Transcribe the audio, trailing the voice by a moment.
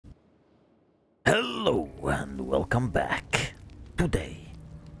Hello and welcome back. Today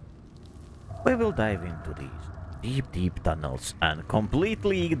we will dive into these deep tunnels and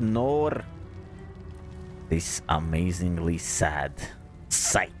completely ignore this amazingly sad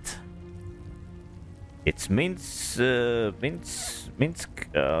sight. It's Minsk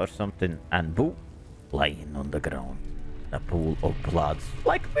or something, and Boo lying on the ground in a pool of blood,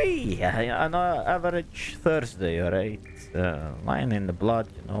 like me on an average Thursday, alright? Lying in the blood,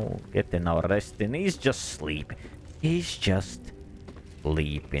 getting our rest in. He's just sleeping. He's just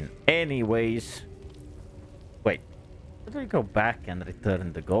sleeping. Anyways, wait, should we go back and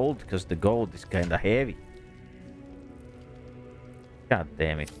return the gold? Because the gold is kind of heavy. God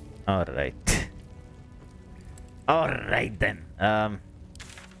damn it. Alright. Alright then.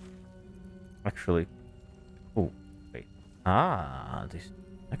 Actually. Oh, wait. Ah, this is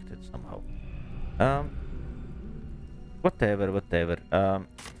connected somehow. Whatever.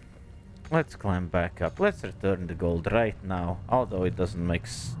 Let's climb back up. Let's return the gold right now. Although it doesn't make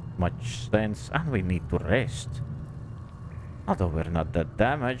much sense. And we need to rest. Although we're not that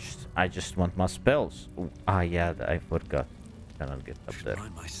damaged. I just want my spells. Ooh, yeah, I forgot. Cannot get up there.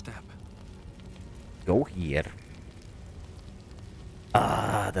 Mind my step. Go here.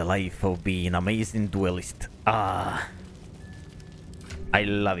 The life of being an amazing duelist. I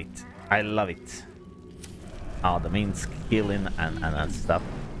love it. I love it. The Minsk killing and stuff.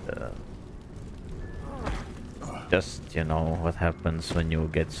 Just, what happens when you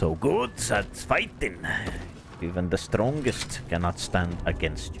get so good at fighting. Even the strongest cannot stand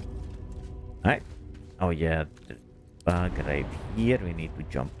against you. Alright. Oh yeah, the bag right here. We need to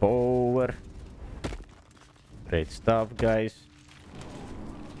jump over. Great stuff, guys.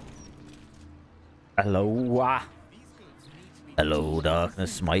 Hello. Hello,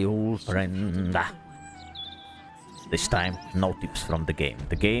 darkness, my old friend. This time, no tips from the game.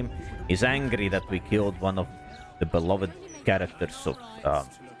 The game is angry that we killed one of the beloved characters of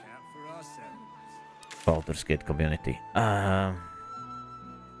Baldur's Gate community. Where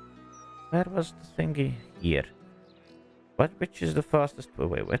was the thingy? Here. Which is the fastest?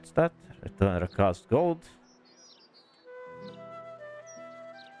 Wait, what's that? Return recast gold.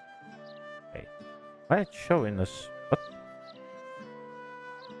 Wait, why it's showing us? What?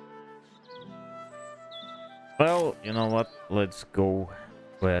 Well, you know what? Let's go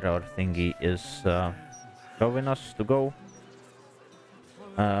where our thingy is showing us to go.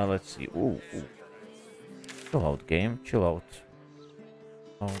 Let's see. Ooh. Chill out, game. Chill out.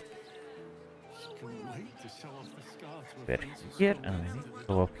 Oh. We're here and we need to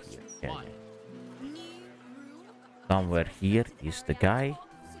go up here. Yeah. Somewhere here is the guy.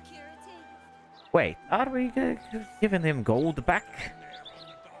 Wait, are we giving him gold back?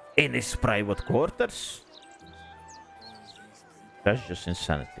 In his private quarters? That's just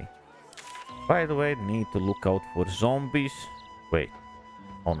insanity. By the way, need to look out for zombies. Wait.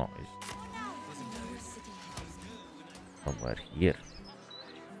 Oh no, it's somewhere here.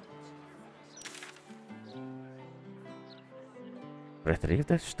 Retrieve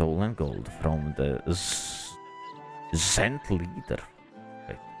the stolen gold from the Zent leader.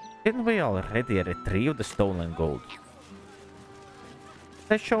 Wait, didn't we already retrieve the stolen gold?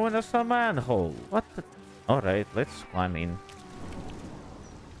 They're showing us a manhole. What the... Alright, let's climb in.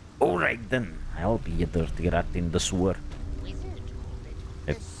 Alright then, I'll be a dirty rat in the sewer.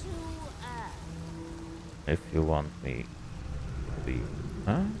 If you want me to be...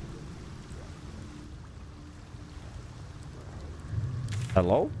 Huh?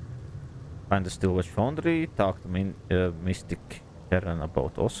 Hello? Find the Stillwatch Foundry, talk to Mystic Terran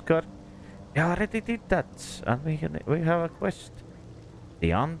about Oscar. We already did that, and we have a quest. The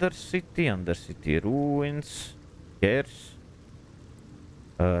Undercity ruins. Cares.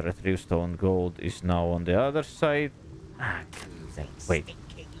 Retrieve stone gold is now on the other side. Wait.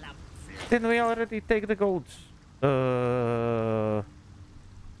 Didn't we already take the golds?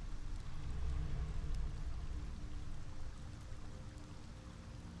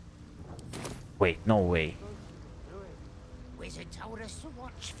 Wait, no way.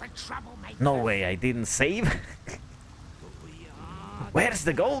 No way, I didn't save? Where's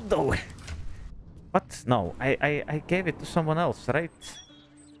the gold though? What? No, I gave it to someone else, right?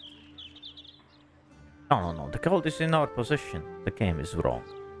 No. The gold is in our possession. The game is wrong.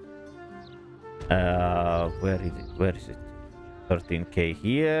 Where is it? Where is it? 13k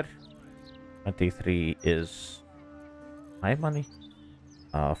here. 23 is my money.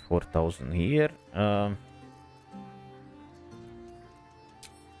 4,000 here.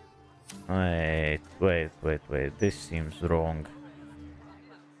 Wait. This seems wrong.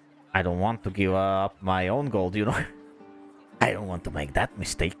 I don't want to give up my own gold, I don't want to make that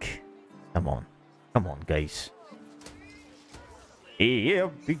mistake. Come on. Come on, guys. Here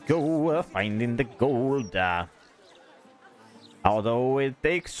we go, finding the gold. Although it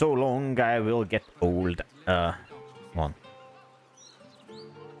takes so long, I will get old. Come on.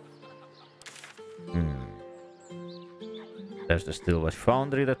 There's the Stillwash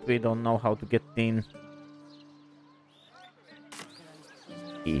Foundry that we don't know how to get in.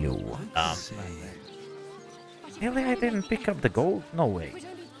 Ew. Really, I didn't pick up the gold? No way.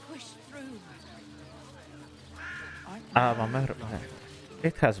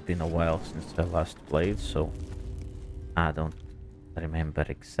 It has been a while since I last played, so I don't remember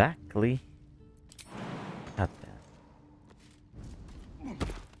exactly.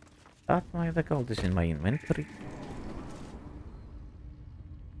 That why the gold is in my inventory.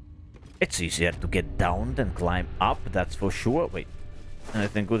 It's easier to get down than climb up, that's for sure. Wait,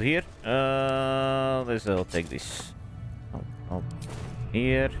 anything good here? I'll take this. Oh,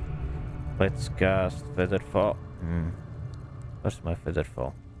 here. Let's cast Featherfall. Where's my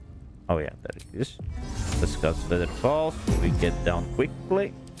Featherfall? Oh yeah, there it is. Let's cast Featherfall so we get down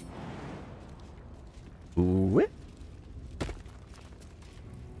quickly. Ooh.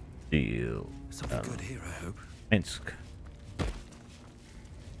 You. Something good here, I hope. Minsk.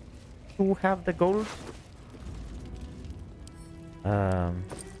 You have the gold? Oh,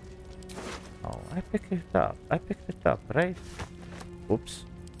 I picked it up. I picked it up, right? Oops.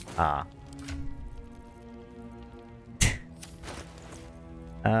 Ah.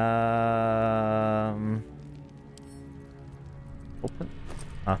 Open.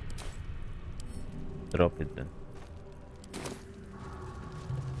 Ah. Drop it then.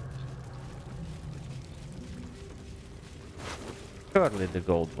 Surely the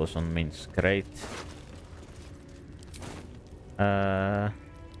gold was on Minsk, right?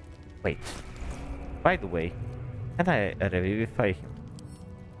 Wait. By the way, can I revivify him?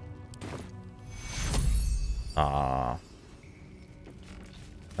 Ah.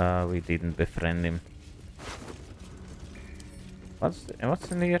 We didn't befriend him.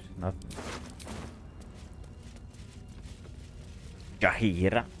 What's in here? Nothing.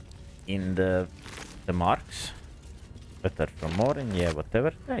 Jahira in the marks. Better from Morin, yeah,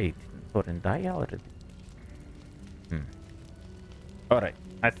 whatever. Hey, Morin die already. Alright,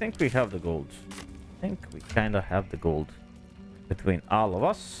 I think we have the gold. I think we kinda have the gold between all of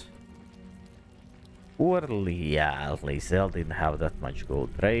us. Poorly, yeah, Lae'zel didn't have that much gold.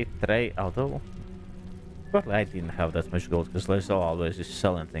 Trey, although... Well, I didn't have that much gold because Lae'zel always is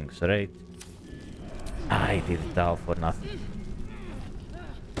selling things, right? I did it all for nothing.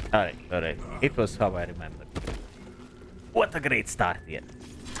 Alright. It was how I remember. What a great start here.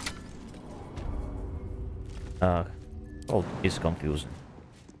 Gold is confusing.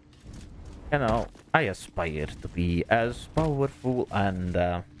 You know, I aspire to be as powerful and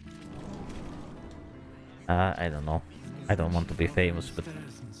I don't know. I don't want to be famous, but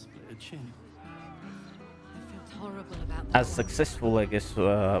as successful, I guess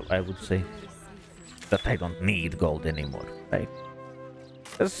I would say that I don't need gold anymore, right?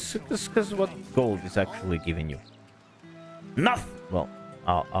 Because what gold is actually giving you? Nothing! Well,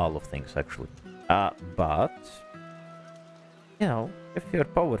 all of things actually. But, you know, if you're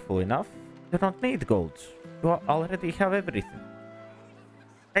powerful enough, you don't need gold. You already have everything.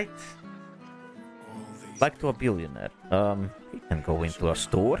 Right? Like to a billionaire. He can go into a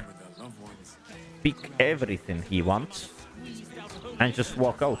store, pick everything he wants, and just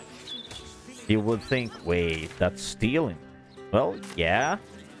walk out. You would think, wait, that's stealing. Well, yeah.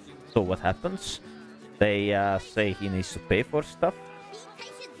 So what happens? They say he needs to pay for stuff.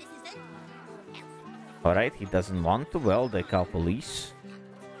 Alright, he doesn't want to. Well, they call police.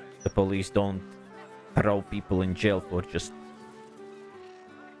 The police don't throw people in jail for just,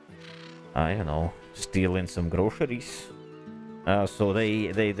 I don't know, stealing some groceries. So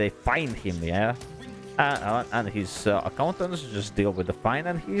they fine him, yeah. And his accountants just deal with the fine,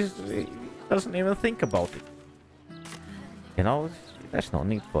 and he doesn't even think about it. You know, there's no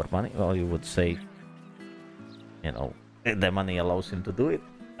need for money. Well, you would say, you know, the money allows him to do it.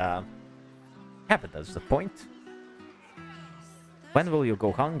 Yeah, but that's the point. When will you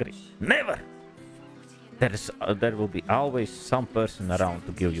go hungry? Never! There will be always some person around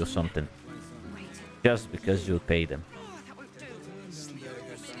to give you something. Just because you pay them.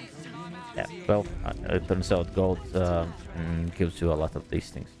 Yeah, well, it turns out gold gives you a lot of these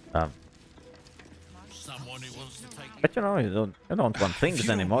things. But you know, you don't want things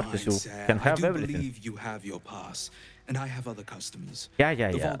anymore because you can have everything. I do believe you have your pass, and I have other customers.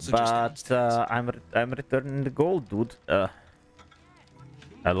 Yeah. But I'm returning the gold, dude.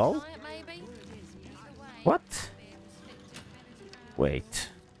 Hello? What? Wait.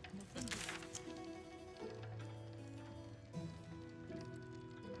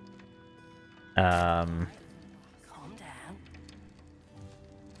 Um, Calm down.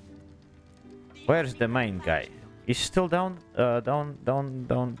 where's the main guy? He's still down,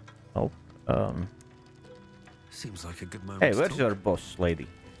 down. Nope. Seems like a good moment Hey, to where's talk. your boss, lady?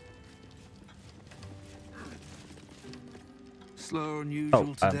 Slower than Oh,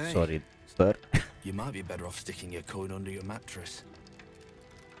 usual I'm today. sorry, sir. You might be better off sticking your coin under your mattress.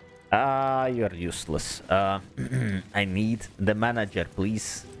 Ah, you're useless. I need the manager,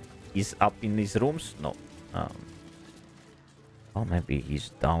 please. He's up in his rooms? No. Oh, maybe he's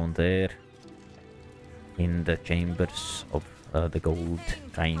down there. In the chambers of the gold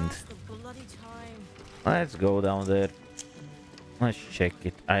kind. Past the bloody time. Let's go down there. Let's check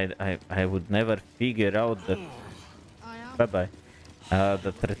it. I would never figure out that... Bye-bye.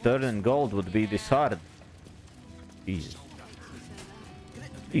 That returning gold would be this hard. Jesus.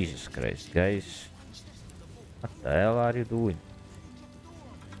 Jesus Christ, guys. What the hell are you doing?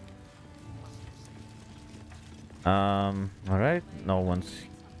 Alright, no one's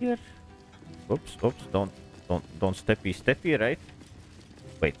here. Oops, oops, don't steppy, right?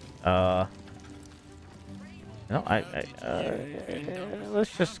 Wait, no,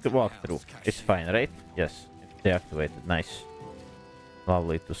 let's just walk through. It's fine, right? Yes, it's deactivated, nice.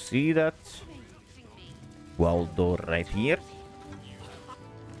 Lovely to see that. Baldur right here.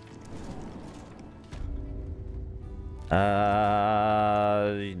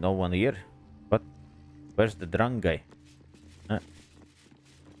 No one here. What? Where's the drunk guy?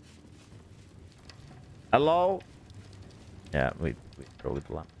 Hello? Yeah, we throw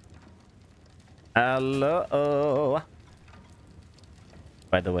the lamp. Hello?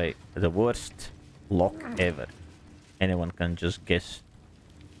 By the way, the worst lock ever. Anyone can just guess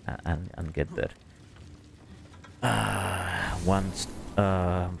and get there. One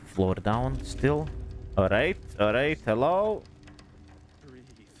floor down still. Alright, hello?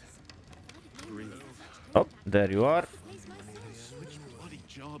 Oh, there you are.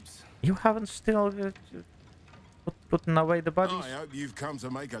 You haven't still putting away the bodies? I hope you've come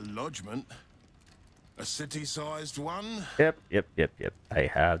to make a lodgment. A city-sized one? Yep. I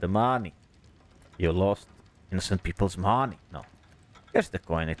have the money. You lost innocent people's money. No. Here's the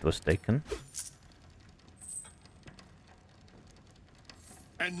coin, it was taken.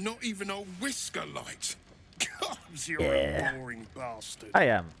 And not even a whisker light. God, you're Yeah. a boring bastard. I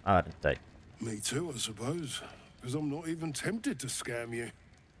am, aren't I? Me too, I suppose. Because I'm not even tempted to scam you.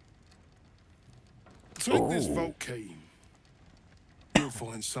 Take this vault key. You'll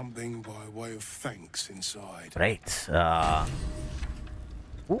find something by way of thanks inside. Great.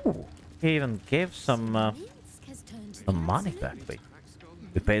 Ooh, he even gave some money back. Wait,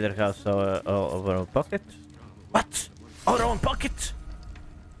 we paid our house out of our own pocket. What? Our own pocket?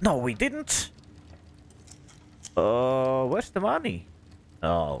 No, we didn't. Where's the money?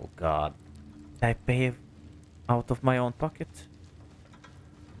 Oh God, I pay out of my own pocket.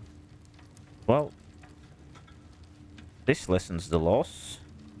 Well, this lessens the loss,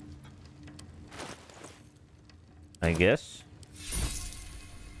 I guess.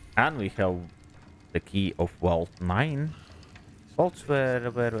 And we have the key of Vault 9. Vaults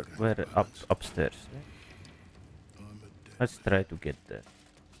were upstairs. Let's try to get there.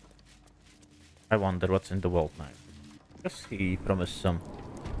 I wonder what's in the Vault 9. Because he promised some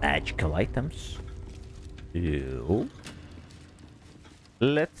magical items. So,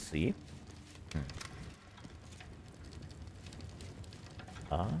 let's see.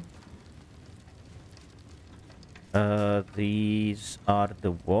 These are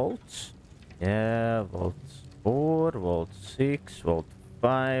the vaults. Yeah, vault 4, vault 6, vault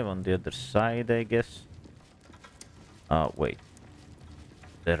 5 on the other side, I guess. Wait.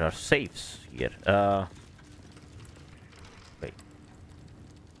 There are safes here. Wait.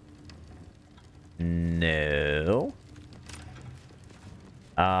 No.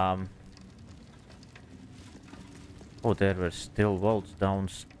 Oh, there were still vaults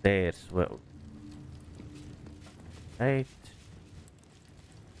downstairs. Well, right.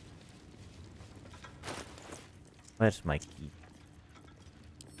 Where's my key?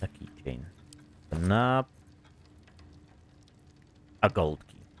 A keychain. Up. A gold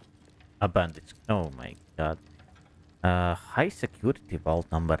key. A bandage. Oh my God. High security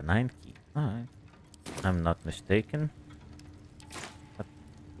vault number 9 key. Alright. I'm not mistaken.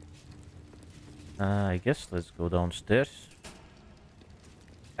 I guess let's go downstairs.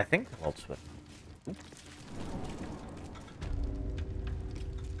 I think the vaults were.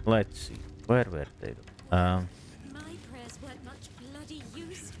 Let's see. Where were they? My prayers weren't much bloody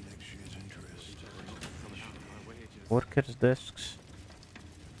use. Workers' desks.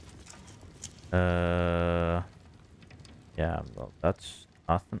 Yeah, well, that's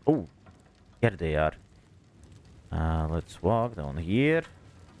nothing. Oh, Here they are. Let's walk down here.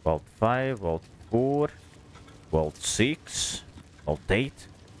 Vault 5, Vault 4, Vault 6, Vault 8,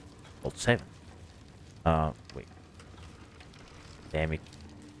 Vault 7. Wait. Damn it.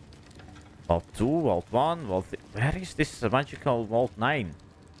 Vault 2, Vault 1, Vault 3. Where is this magical Vault 9?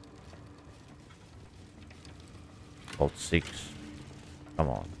 Vault 6. Come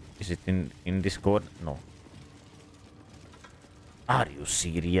on. Is it in Discord? No. Are you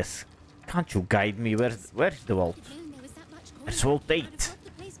serious? Can't you guide me? Where's the vault? It's Vault 8.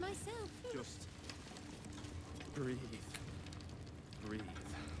 Just breathe. Breathe.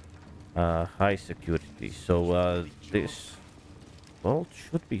 High security. So this vault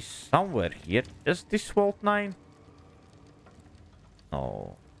should be somewhere here. Is this Vault 9?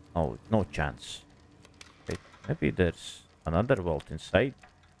 No. No, no chance. Wait, maybe there's another vault inside.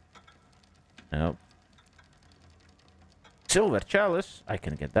 Nope. Silver chalice. I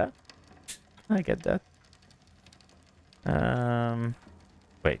can get that. I get that.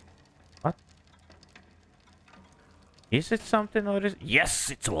 Wait. What? Is it something or is... Yes,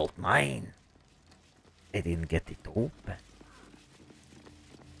 it's Vault 9. They didn't get it open.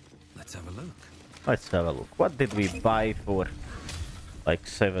 Let's have a look. Let's have a look. What did we buy for? Like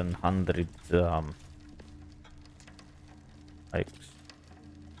 700... like...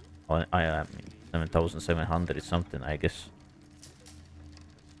 I mean 7,700 something, I guess.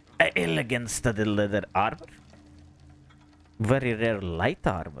 Elegant studded leather armor. Very rare light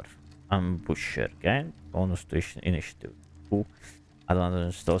armor. Ambusher gang. Bonus to initiative. Cool. Advantage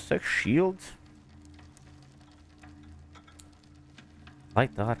install sex shield.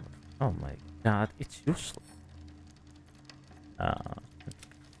 Light armor. Oh my god, it's useless.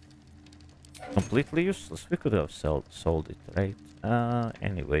 Completely useless. We could have sold it, right?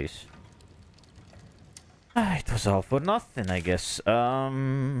 Anyways. It was all for nothing, I guess. Wait.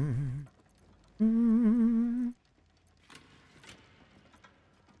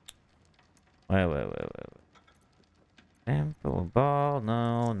 Temple ball.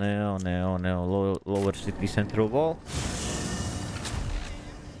 No. Lower city central wall.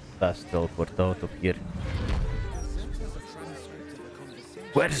 Let's teleport out of here.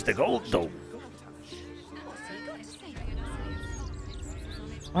 Where's the gold, though?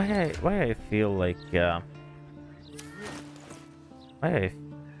 Why I feel like why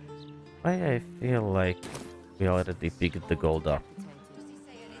I feel like we already picked the gold up.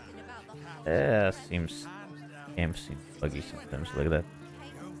 Seems buggy sometimes like that.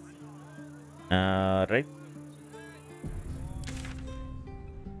 Right.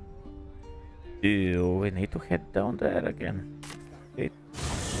 Do we need to head down there again? Okay.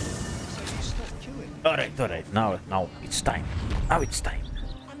 Alright. Now it's time. Now it's time.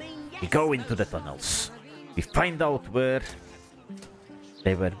 We go into the tunnels. We find out where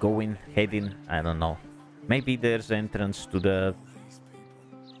they were heading. I don't know. Maybe there's entrance to the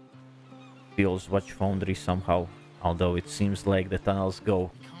Bill's Watch Foundry somehow. Although it seems like the tunnels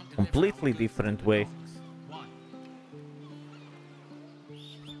go completely different way.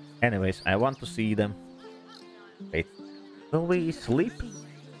 Anyways, I want to see them. Wait. Will we sleep?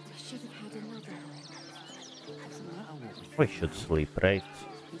 We should sleep, right?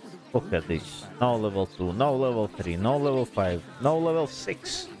 Look at this. No level 2, no level 3, no level 5, no level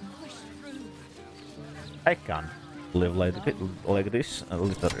 6. I can't live like this,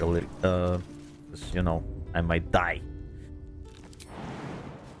 literally. You know, I might die.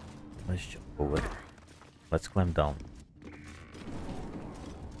 Let's jump over. Let's climb down.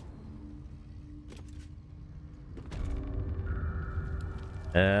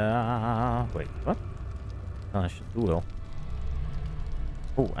 Wait, what? I should do well.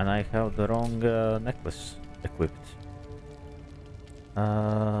 Oh, and I have the wrong necklace equipped.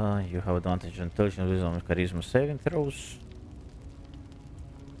 You have advantage on intelligence, wisdom, and charisma saving throws.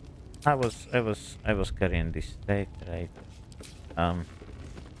 I was carrying this state, right?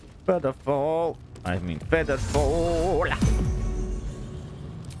 Featherfall. I mean featherfall.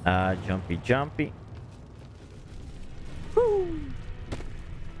 Jumpy. Woo.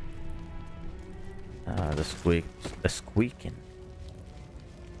 The squeaking.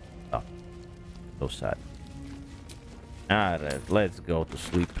 Oh, so sad. Alright, let's go to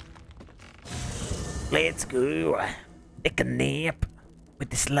sleep. Let's go. Take a nap with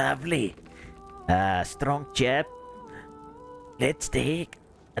this lovely, strong chap. Let's take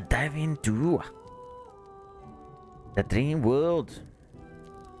a dive into the dream world.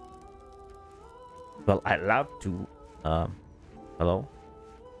 Well, I love to. Hello.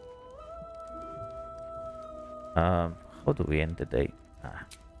 How do we end the day?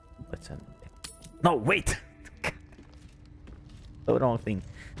 Let's end the day. No, wait! The wrong thing.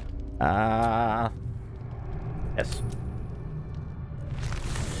 Yes.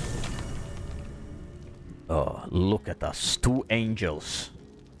 Oh, look at us. 2 angels.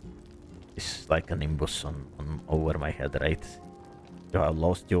 It's like a nimbus on over my head, right? You have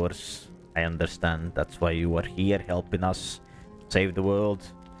lost yours. I understand. That's why you are here helping us save the world.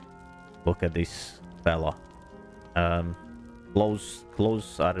 Look at this fella.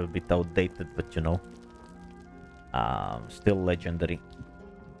 Clothes are a bit outdated, but you know. Still legendary.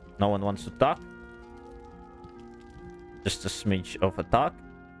 No one wants to talk? Just a smidge of a talk?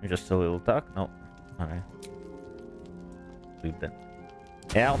 Just a little talk? No. Alright. Leave that.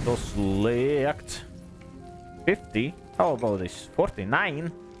 Auto select. 50? How about this?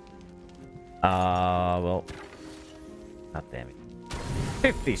 49? Well. God damn it.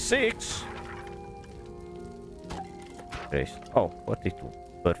 56? Oh, 42.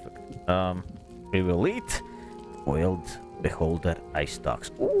 Perfect. We will eat boiled beholder ice stalks.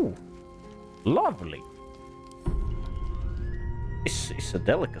 Ooh, lovely. It's a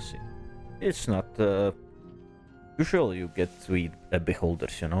delicacy. It's not usual you get to eat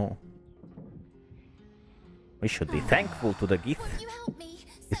beholders, you know. We should be thankful to the gift. Won't you help me?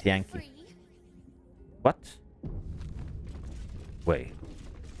 It's Set me Yankee. free. What? Wait.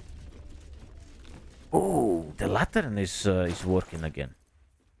 Oh, the lantern is working again.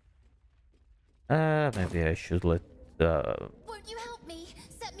 Maybe I should let. Won't you help me?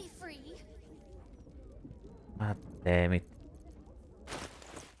 Set me free. God damn it!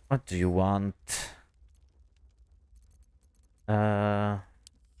 What do you want?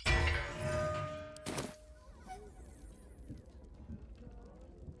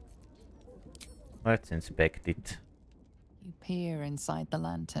 Let's inspect it. You peer inside the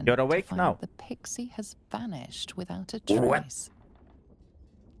lantern. You're awake to find now. The pixie has vanished without a What? trace.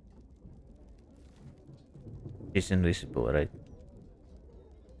 It's invisible, right?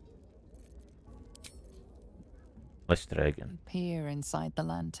 Let's try again. You peer inside the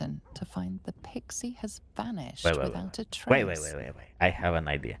lantern to find the pixie has vanished Wait, without a trace. wait. I have an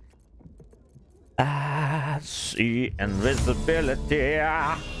idea. I see invisibility.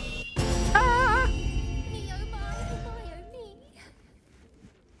 Neo, my Hermione.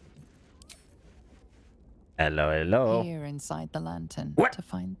 Hello. Peer inside the lantern What? to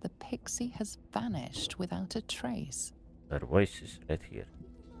find the pixie has vanished without a trace. Their voice is right here.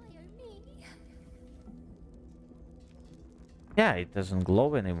 Hermione. Yeah, it doesn't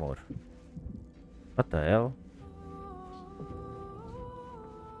glow anymore. What the hell?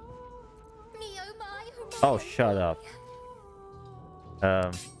 Neo, my Hermione. Oh, shut up.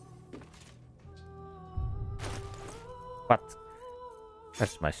 What?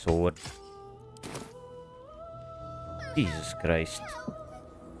 That's my sword. Jesus Christ.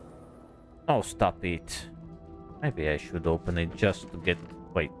 Oh, stop it. Maybe I should open it just to get...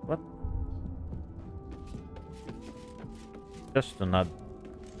 Wait, what? Just to not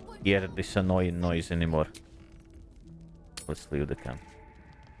hear this annoying noise anymore. Let's leave the camp.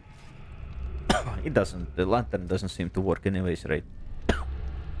 It doesn't... The lantern doesn't seem to work anyways, right?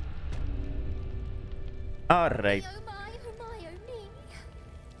 Alright. Neo, my Hermione.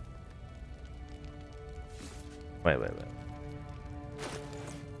 Wait.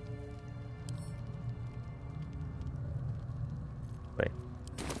 Wait.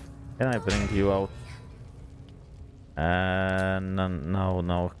 Can I bring you out?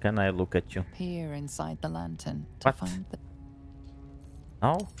 No. Can I look at you? Peer inside the lantern to What? find the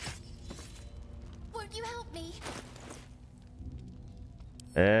No? Won't you help me?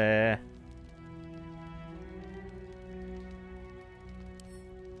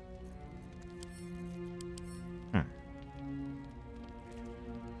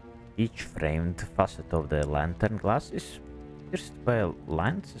 Each framed facet of the lantern glass is pierced by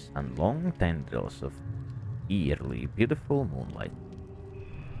lances and long tendrils of eerily beautiful moonlight.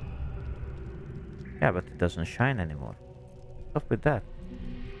 Yeah, but it doesn't shine anymore. What's up with that?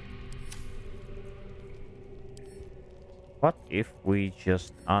 What if we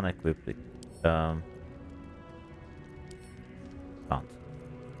just unequip it? Can't.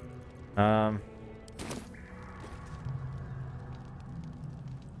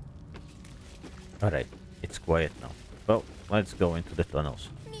 Alright, it's quiet now. Well, let's go into the tunnels.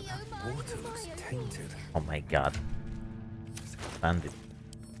 Neo, my Water looks Hermione. tainted. Oh my god. Bandit.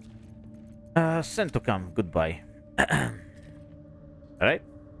 Sent to come. Goodbye. Alright.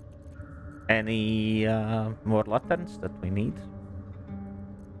 Any more lanterns that we need?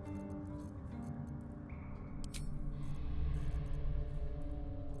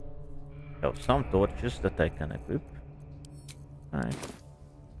 Oh, some torches that I can equip. Alright.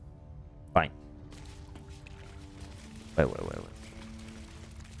 Fine. Wait.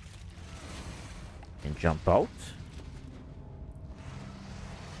 And jump out.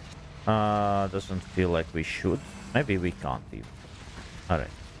 Doesn't feel like we should. Maybe we can't even. Alright,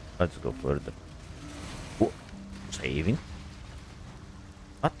 let's go further. Whoa. Saving.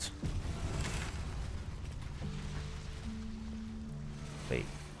 What? Wait.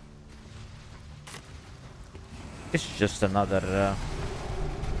 It's just another...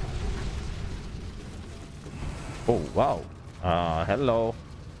 Oh, wow. Hello.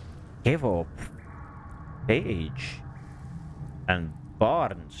 Give up. Page. And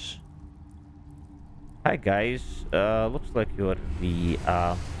Barnes. Hi guys. Looks like you're the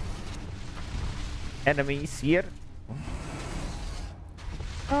enemies here.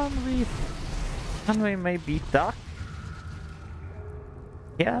 Can we maybe duck?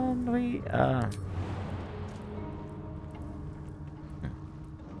 Can we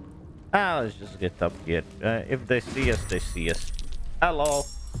let's just get up here. If they see us, they see us. Hello.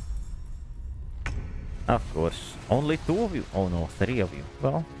 Of course. Only 2 of you. Oh no, 3 of you.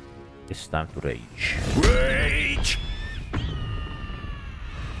 Well, it's time to rage. Rage!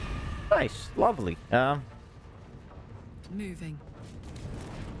 Nice, lovely. Moving.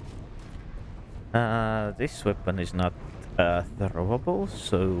 This weapon is not throwable,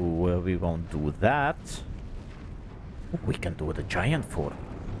 so we won't do that. Ooh, we can do the giant form.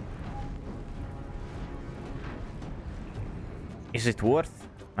 Is it worth?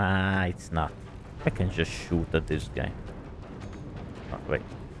 It's not. I can just shoot at this guy. Oh, wait.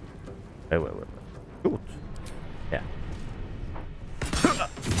 Wait. Shoot. Yeah.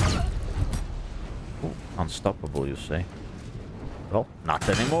 Ooh, unstoppable, you say? Well, not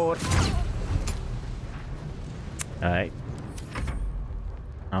anymore. Alright.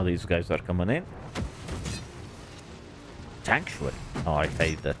 Now these guys are coming in. Sanctuary. Oh, I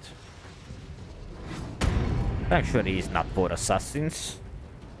hate that. Sanctuary is not for assassins.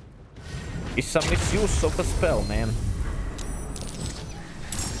 It's a misuse of a spell, man.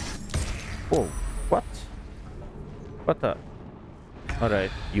 Whoa, what? What the?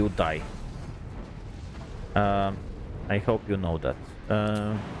 Alright, you die. I hope you know that.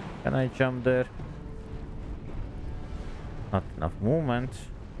 Can I jump there? Not enough movement.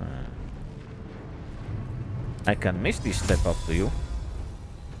 I can misty step up to you.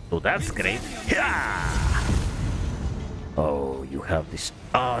 So that's great. Yeah! Oh, you have this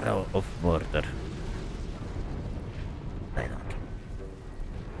aura of murder. I don't.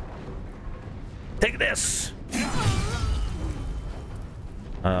 Take this!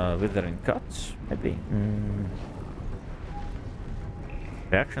 Withering cuts, maybe.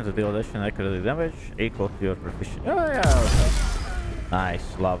 Reaction to deal additional accurate damage equal to your proficiency. Oh yeah, okay.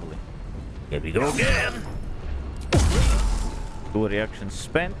 Nice, lovely. Here we go again. 2 reactions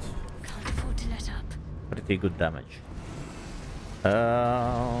spent. Can't afford to let up. Pretty good damage.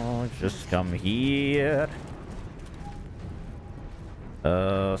 Just come here.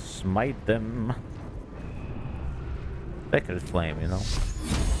 Smite them. Sacred flame, you know.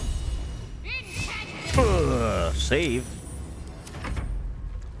 Save.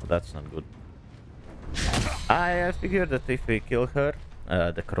 That's not good. I figured that if we kill her,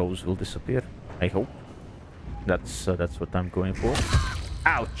 the crows will disappear. I hope. That's what I'm going for.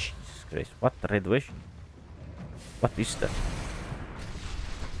 Ouch! Jesus Christ! What red vision? What is that?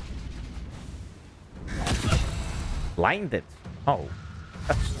 Blinded. Oh,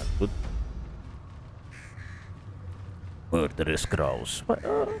 that's not good. Murderous crows.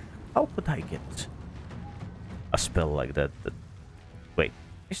 How could I get a spell like that? Wait.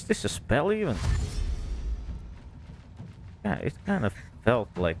 Is this a spell even? Yeah, it kind of felt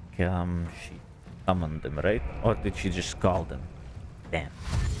like she summoned them, right? Or did she just call them? Damn.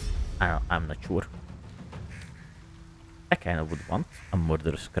 I'm not sure. I kind of would want a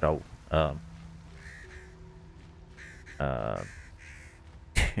murderous crow.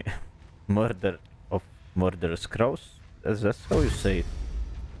 Murder of murderous crows? That's how you say it.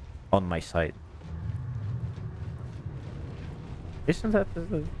 On my side. Isn't that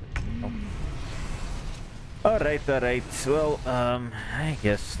the... Oh. Alright. Well, I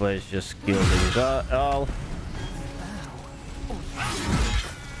guess let's just kill these all.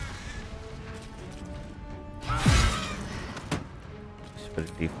 It's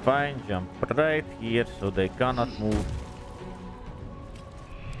pretty fine. Jump right here so they cannot move.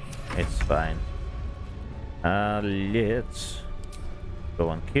 It's fine. Let's go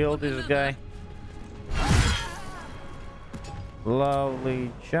and kill this guy.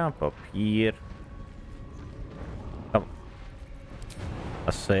 Lovely. Jump up here. Come on.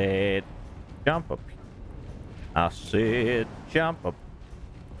 I said jump up. I said jump up.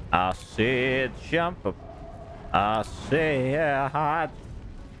 I said jump up. I said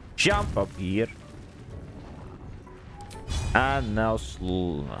jump up here. And now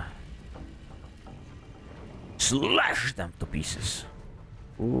slash them to pieces.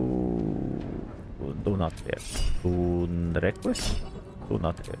 Ooh, do not fear. Do request? Do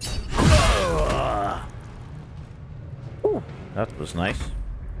not fear. Ooh, that was nice.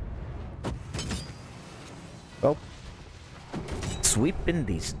 Well, sweeping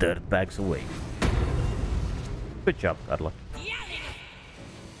these dirt bags away. Good job, Carla.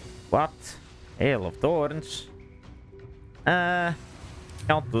 What? Hail of Thorns.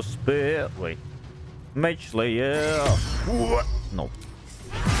 Count to spare. Wait. Mage Slayer. No.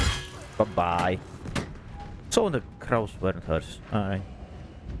 Bye-bye. So the crows weren't hers. Alright.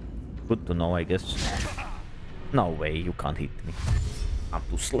 Good to know, I guess. No way, you can't hit me. I'm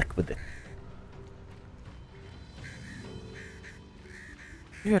too slick with it.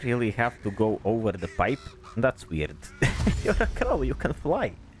 You really have to go over the pipe? That's weird. You're a crow, you can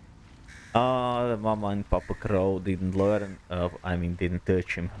fly. The Mama and Papa Crow didn't learn, didn't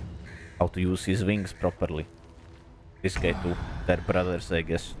teach him how to use his wings properly. This guy too. They're brothers, I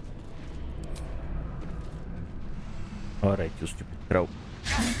guess. Alright, you stupid crow.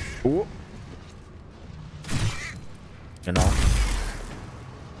 Ooh. You know.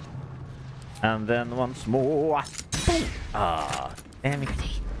 And then once more. Ah, damn it.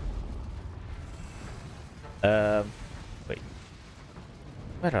 Wait.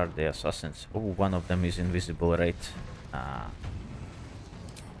 Where are the assassins? Oh, one of them is invisible, right? Ah.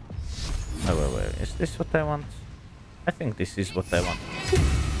 Oh, wait. Is this what I want? I think this is what I want.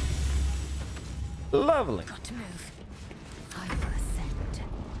 Lovely. Got to move. I will ascend.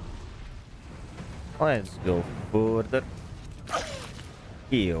 Let's go further.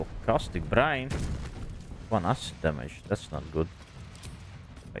 Heal. Caustic Brine. 1 acid damage. That's not good.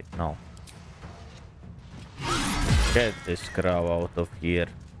 Wait, no. Get this crow out of here.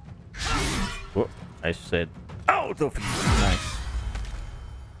 Oh, I said out of here. Nice.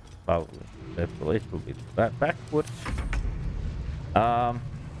 Probably a little bit backwards.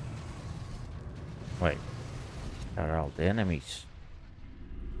 Wait. Where are all the enemies?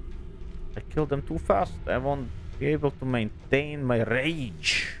 I killed them too fast. I won't be able to maintain my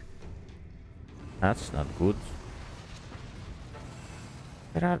rage. That's not good.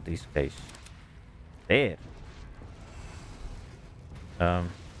 Where are these guys? There.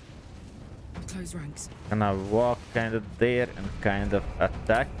 Close ranks. Can I walk kind of there and kind of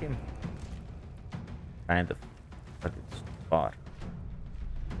attack him? Kind of. But it's far.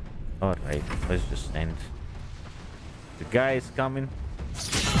 Alright, let's just end. The guy is coming.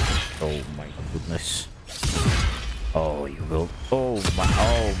 Oh my goodness. Oh, you will. Oh my.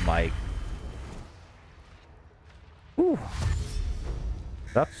 Oh my. Ooh.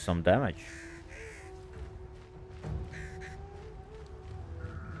 That's some damage.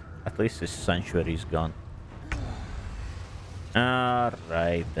 At least his sanctuary is gone.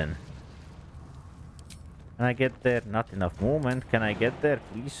 Alright then. Can I get there? Not enough movement. Can I get there,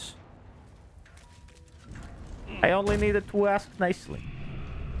 please? I only needed to ask nicely.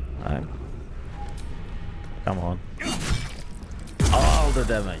 Come on. All the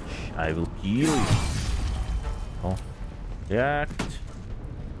damage. I will kill you. Oh. React.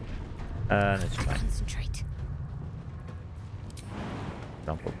 And it's fine. Concentrate.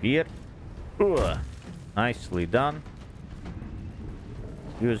 Jump up here. Ooh, nicely done.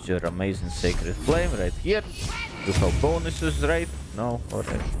 Use your amazing sacred flame right here. You have bonuses, right? No?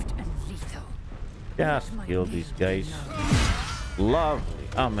 Alright. Just kill these guys. Lovely,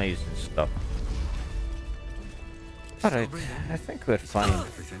 amazing stuff. Alright, I think we're fine.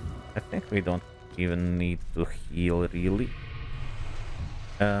 I think we don't even need to heal really.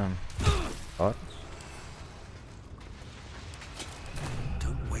 What?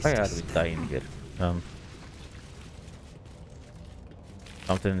 Why are we dying here?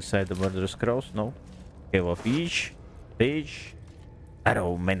 Something inside the murderous crows? No. Cave of each. Page.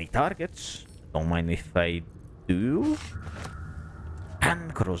 Arrow many targets. Don't mind if I do.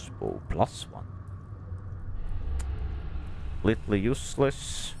 And crossbow +1. Completely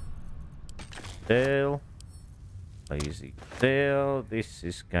useless. Tail. Lazy tail. This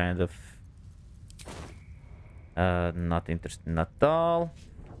is kind of not interesting at all.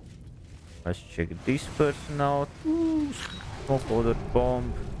 Let's check this person out. Ooh, smoke odor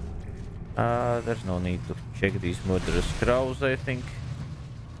bomb. There's no need to check these murderous crows, I think.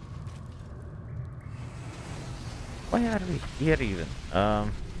 Why are we here even?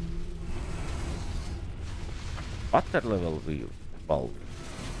 Water level valve.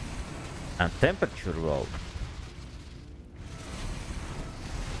 And temperature valve.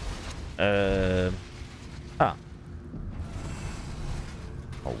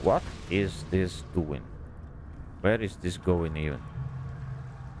 Oh, what is this doing? Where is this going even?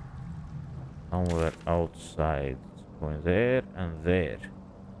 Somewhere outside. It's going there and there.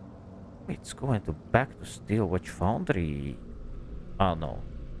 It's going to back to Steel Watch Foundry. Oh no.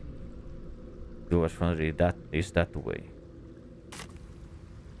 Steel Watch Foundry, that is that way.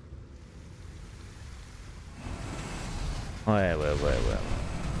 Well.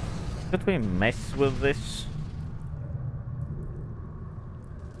 Could we mess with this?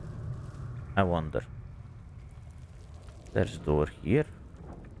 I wonder. There's a door here.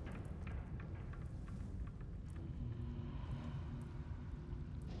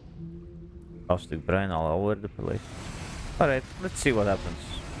 Caustic brine all over the place. Alright, let's see what happens.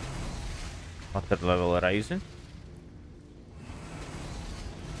 Water level rising.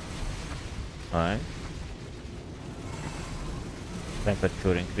 Alright.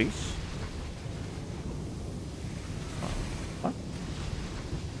 Temperature increase. What?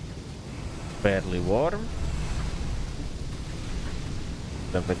 Fairly warm.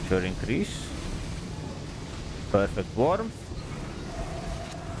 Temperature increase. Perfect warmth.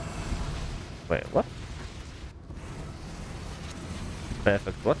 Wait, what?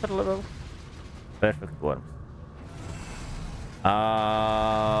 Perfect water level. Perfect warmth.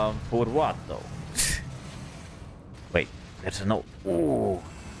 For what though? Wait, there's no. Ooh,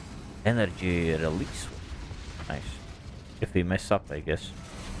 energy release. Nice. If we mess up, I guess.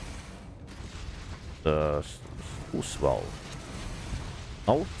 The sluice valve.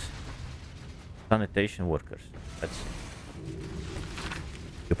 Note. Sanitation workers. Let's see.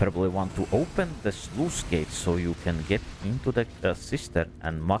 You probably want to open the sluice gate so you can get into the cistern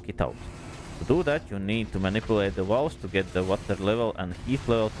and muck it out. To do that, you need to manipulate the valves to get the water level and heat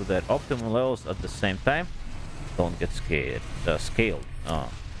level to their optimal levels at the same time. Don't get scared. Scaled.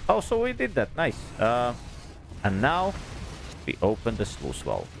 Oh, so we did that. Nice. And now we open the sluice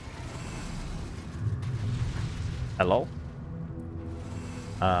valve. Hello?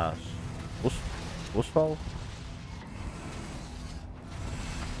 Sluice valve?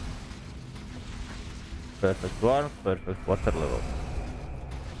 Perfect warmth, perfect water level.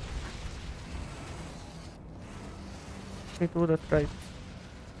 We do that right.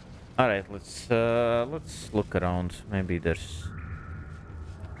 Alright, let's look around. Maybe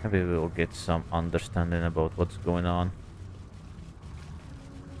we'll get some understanding about what's going on.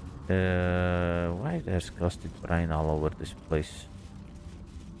 Why there's caustic brine all over this place?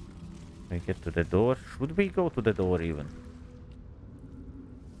 We get to the door. Should we go to the door even?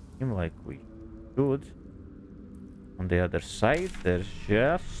 Seems like we should. On the other side, there's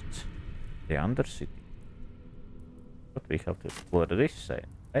just the Undercity. But we have to explore this side.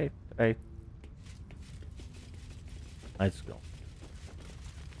 Right. Let's go.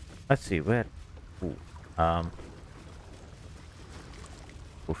 Let's see where. Ooh,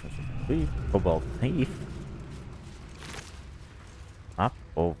 potions of sleep, cobalt thief. Map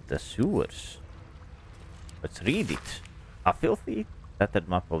of the sewers. Let's read it. A filthy, tattered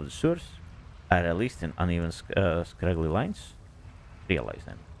map of the sewers. Are released in uneven, scraggly lines. Realize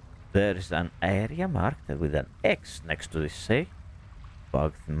them. There is an area marked with an X next to this, say.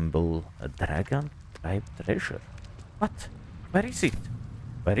 Bug thimble, a dragon type treasure. What? Where is it?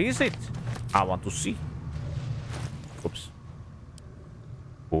 Where is it? I want to see. Oops.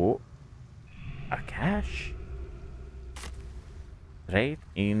 Oh. A cache. Right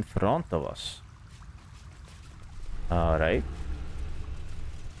in front of us. Alright.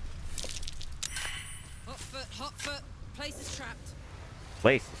 Hot foot. Place is trapped.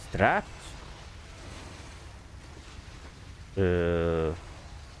 Place is trapped.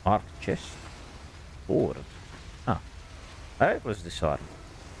 Arc chest. Sword. Alright, what's this arm?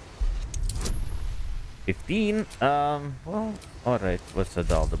 15. Well, alright, let's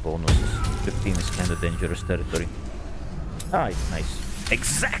add all the bonuses. 15 is kind of dangerous territory. It's nice.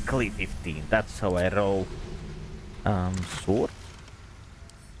 Exactly 15. That's how I roll. Sword.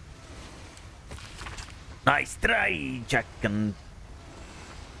 Nice try, Jack and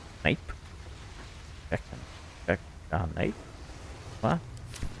Knife. Jack and knife. What?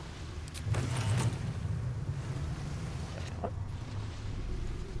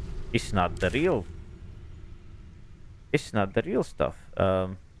 It's not the real. It's not the real stuff. Are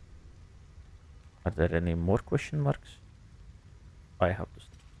there any more question marks? I have to.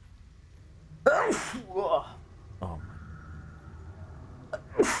 Oh my.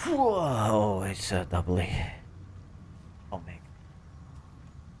 Oh, it's a doubly. Oh my.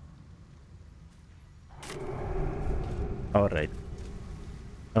 Alright.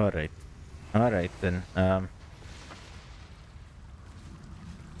 Alright then.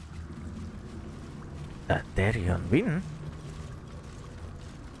 Darion win?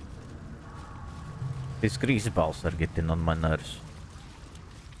 These grease balls are getting on my nerves.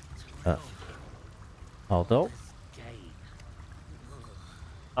 Although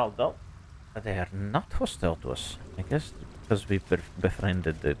they are not hostile to us. I guess because we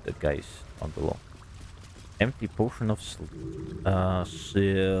befriended the guys on the law. Empty potion of sleep.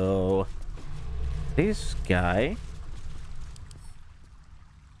 So this guy.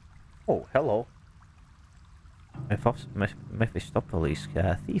 Oh, hello. Mephistopheles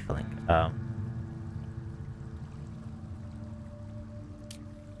Thiefling.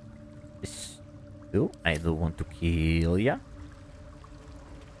 I don't want to kill ya.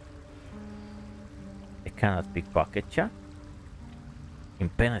 I cannot pickpocket ya.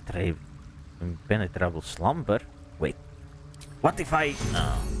 Impenetrable slumber. Wait. What if I...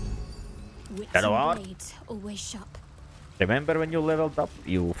 Wits Hello, and Art? blades, always sharp. Remember when you leveled up?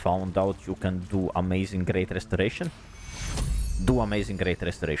 You found out you can do amazing great restoration? Do amazing great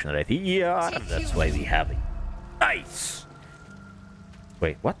restoration right here. That's why we have it. Nice!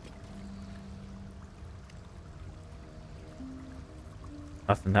 Wait, what?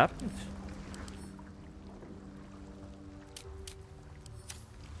 Nothing happened?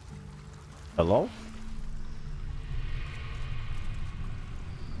 Hello?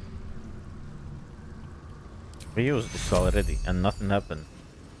 We used this already and nothing happened.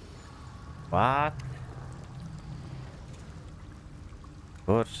 What? Of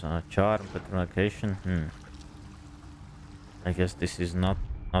course, charm, petrification. I guess this is not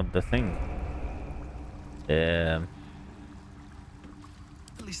the thing. At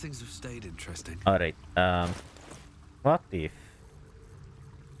least things have stayed interesting. Alright, what if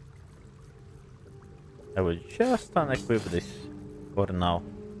I will just unequip this for now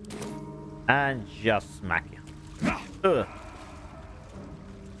and just smack you.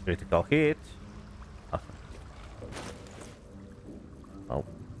 Critical hit. Nothing. Oh.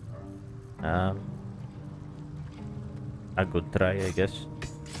 A good try, I guess.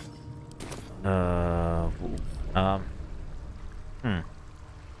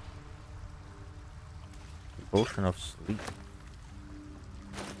 Potion of sleep.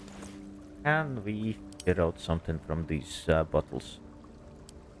 Can we figure out something from these bottles?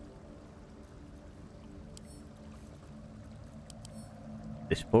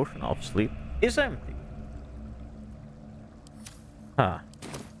 This potion of sleep is empty. Huh.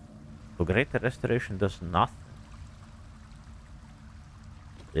 So greater restoration does nothing.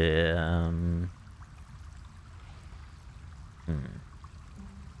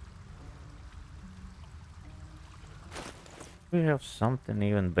 We have something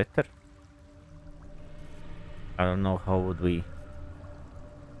even better. I don't know how would we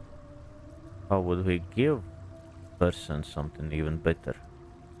give person something even better.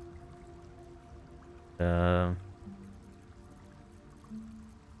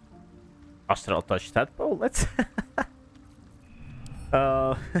 Astral touch tadpole. Let's.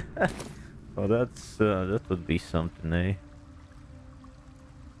 Oh, that's that would be something, eh?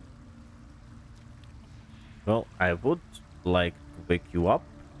 Well, I would like to wake you up,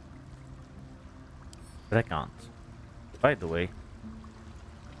 but I can't. By the way, for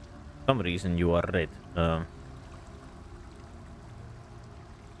some reason you are red.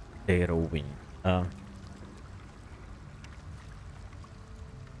 Arrowing.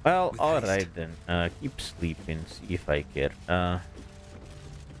 Well, alright then. Keep sleeping, see if I care.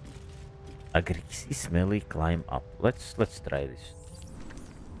 A greasy, smelly climb up. Let's try this.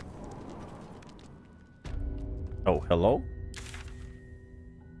 Oh, hello?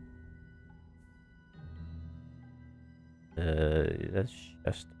 That's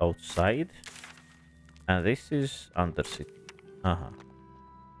just outside. And this is Undercity.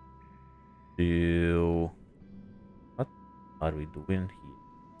 What are we doing here?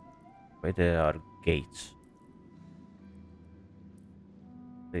 Where there are gates.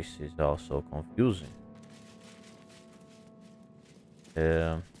 This is also confusing.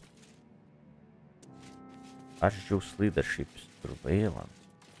 Archduke's leadership surveillance.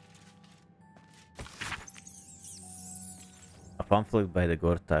 A pamphlet by the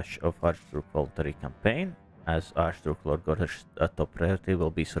Gortash of Archduke voluntary campaign. As Archduke Lord Gortash, top priority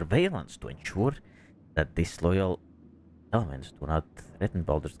will be surveillance to ensure that disloyal elements do not threaten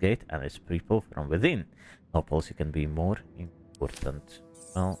Baldur's Gate and its people from within. No policy can be more important.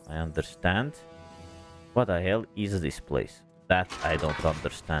 Well, I understand. What the hell is this place? That I don't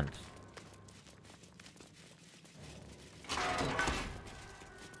understand.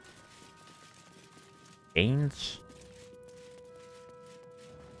 Chains?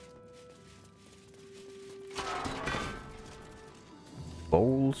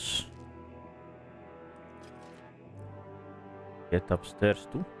 Bowls? Get upstairs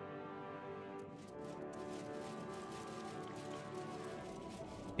too?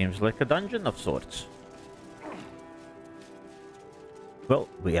 Seems like a dungeon of sorts. Well,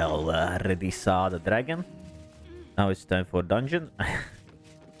 we already saw the dragon. Now it's time for dungeon.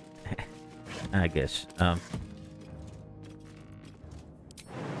 I guess.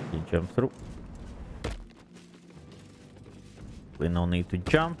 You jump through. We no need to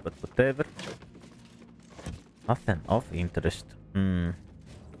jump, but whatever. Nothing of interest.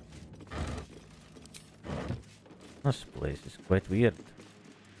 This place is quite weird.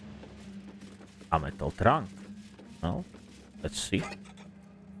 A metal trunk. Well, let's see.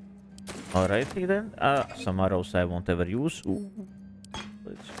 Alrighty then. Some arrows I won't ever use. Ooh.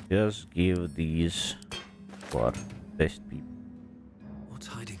 Let's just give these for best people. What's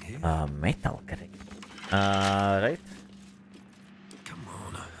hiding here? Metal crate. Right. Come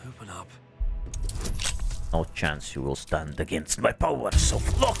on, open up. No chance you will stand against my powers of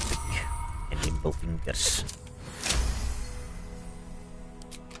lockpick and nimble fingers.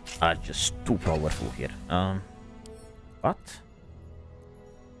 Are just too powerful here. What?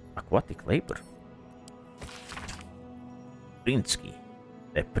 Aquatic labor. Brinsky.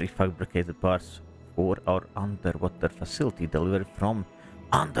 The prefabricated parts for our underwater facility delivered from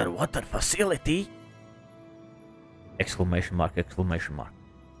underwater facility? Exclamation mark, exclamation mark.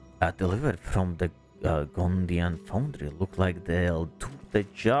 Delivered from the Gondian foundry. Look like they'll do the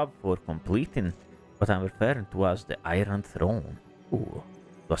job for completing what I'm referring to as the Iron Throne. Ooh.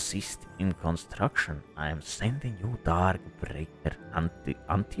 To assist in construction, I am sending you Darkbreaker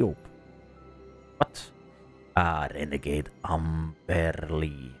Antiope. What? A renegade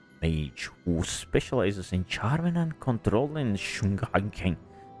Amberly mage who specializes in charming and controlling Shunganking.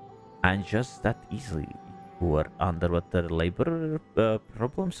 And just that easily, your underwater labor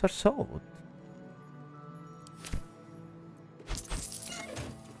problems are solved.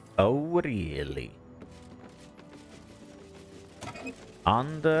 Oh, really?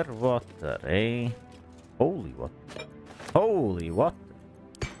 Underwater, eh? Holy water. Holy water.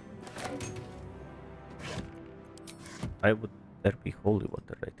 Why would there be holy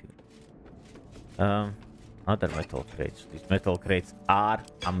water right here? Other metal crates. These metal crates are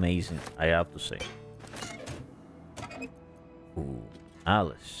amazing, I have to say. Ooh,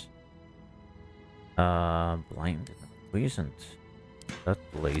 Alice. Blinded and poisoned. That's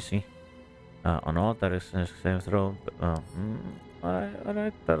lazy. On all there is a same throw.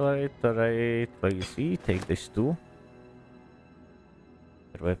 Alright. Lazy. Take this too.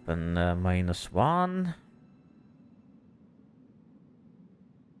 Weapon -1.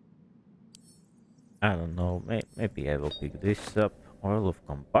 I don't know. Maybe I will pick this up. Oil of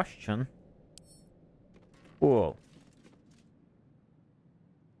combustion. Whoa.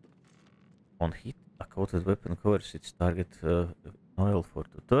 On hit, a coated weapon covers its target oil for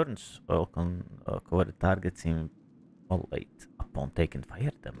 2 turns. Oil can cover the targets in all 8 upon taking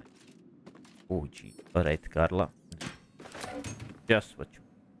fire damage. Oh gee. Alright, Carla. Just what you...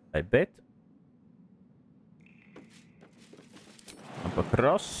 I bet. Jump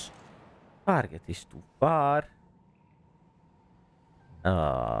across. Target is too far.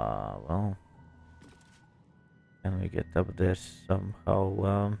 Well. Can we get up there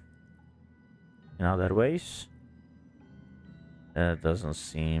somehow? In other ways? That doesn't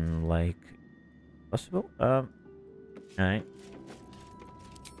seem like possible. Alright.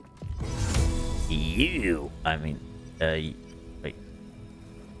 I mean, wait.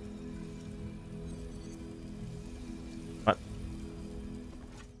 What?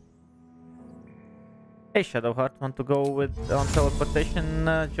 Hey, Shadowheart, want to go on teleportation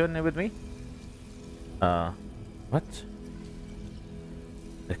journey with me? What?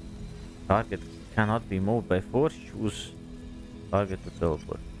 The target cannot be moved by force. Choose target to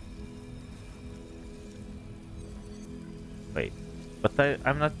teleport. Wait, but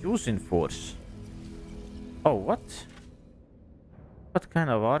I'm not using force. Oh, what? What kind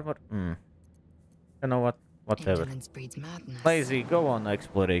of armor? You know what? Whatever. Lazy, go on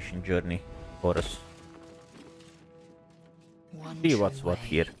exploration journey for us. See what's what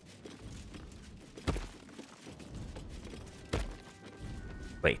here.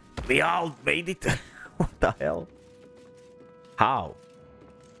 Wait, we all made it? What the hell? How?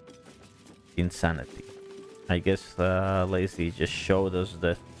 Insanity. I guess Lazy just showed us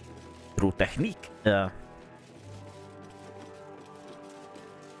the true technique.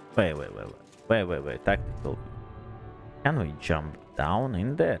 Wait. Tactical. Can we jump down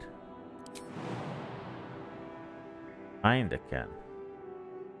in there? Kinda can.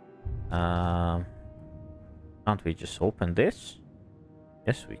 Can't we just open this?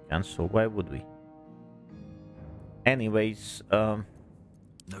 Yes, we can, so why would we? Anyways, no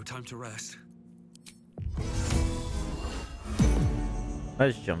time to rest.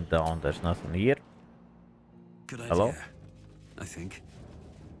 Let's jump down. There's nothing here. Good idea. Hello? I think.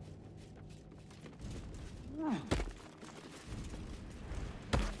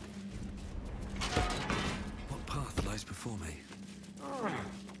 What path lies before me?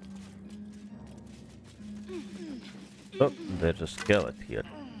 Oh, there's a skeleton here.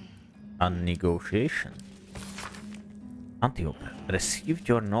 A negotiation. Antiope, received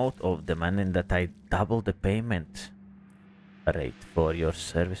your note of demanding that I double the payment rate for your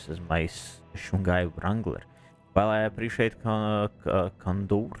services, my Shungai Wrangler. While I appreciate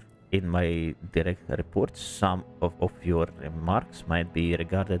candor in my direct reports, some of your remarks might be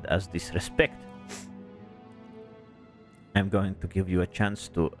regarded as disrespect. I'm going to give you a chance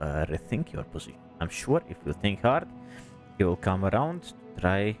to rethink your position. I'm sure if you think hard, you will come around to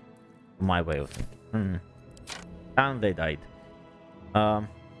try my way of thinking. And they died.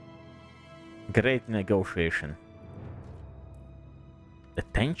 Great negotiation.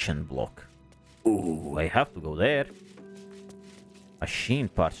 Detention block. Ooh, I have to go there. Machine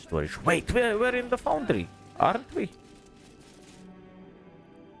part storage. Wait, we're in the foundry, aren't we?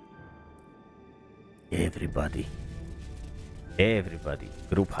 Everybody.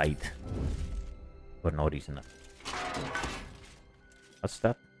 Group hide. For no reason. What's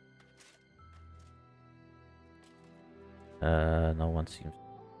that? No one seems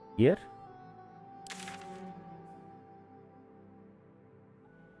here.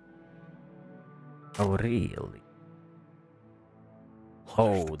 Oh, really?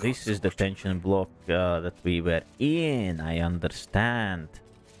 Oh, this is the tension block that we were in. I understand.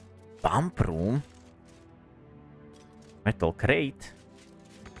 Bump room? Metal crate?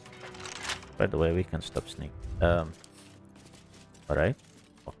 By the way, we can stop sneak. Alright.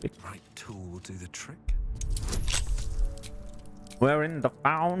 Right tool will do the trick. We're in the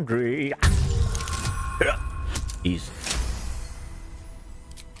foundry. Easy.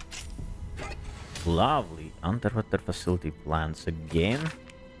 Lovely. Underwater facility plans again.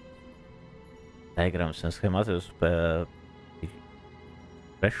 Diagrams and schematics.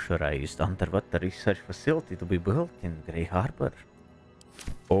 Pressurized underwater research facility to be built in Grey Harbor.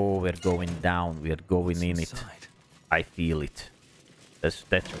 Oh, we're going down. We're going in it. I feel it. That's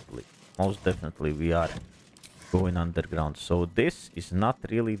definitely. Most definitely we are going underground. So this is not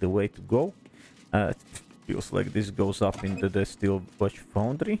really the way to go. It feels like this goes up into the steel watch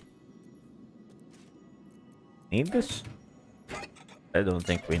foundry. Need this? I don't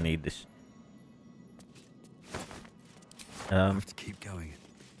think we need this. I have to keep going.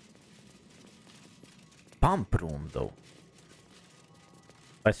 Pump room though.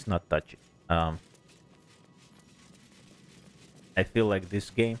 Let's not touch it. I feel like this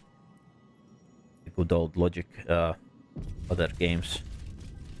game, the good old logic, other games,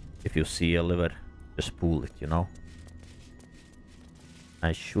 if you see a lever, just pull it, you know.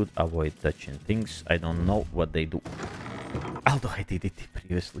 I should avoid touching things. I don't know what they do. Although I did it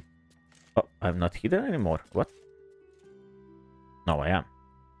previously. Oh, I'm not hidden anymore. What? No, I am.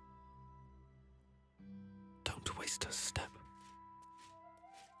 Don't waste a step.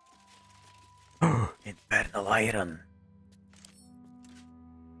 Infernal iron.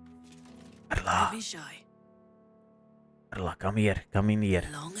 Erla. Don't be shy. Erla, come here. Come in here.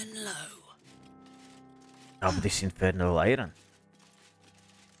 Long and low. Grab this infernal iron.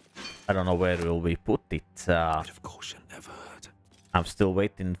 I don't know where will we put it. Bit of caution never hurt. I'm still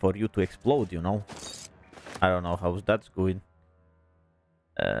waiting for you to explode, you know. I don't know how that's going.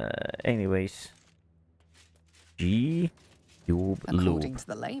 Anyways. G-Cube According lube. to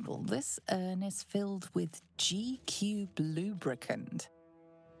the label, this urn is filled with G-Cube lubricant.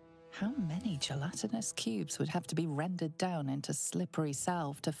 How many gelatinous cubes would have to be rendered down into slippery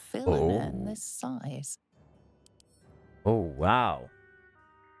salve to fill an urn this size? Oh, wow.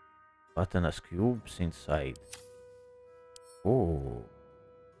 Gelatinous cubes inside. Oh.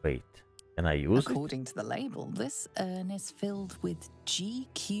 Wait. Can I use it? According to the label, this urn is filled with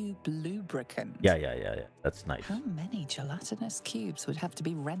G-Cube lubricant. Yeah. That's nice. How many gelatinous cubes would have to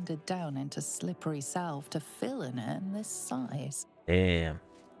be rendered down into slippery salve to fill an urn this size? Damn.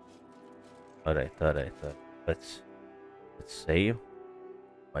 Alright. Let's save.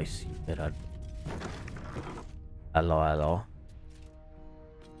 I see there are. Hello.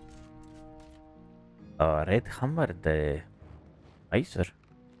 Red Hammer, the Icer.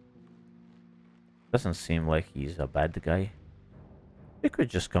 Doesn't seem like he's a bad guy. We could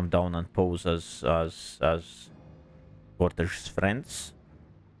just come down and pose as Gortash's friends.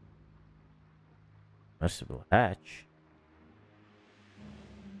 Merciful Hatch.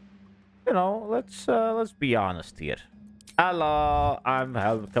 You know, let's be honest here. Hello, I'm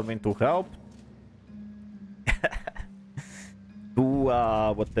coming to help. To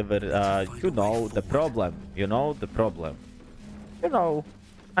whatever, you know, the problem, you know, the problem. You know,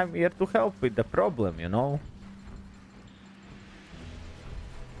 I'm here to help with the problem, you know.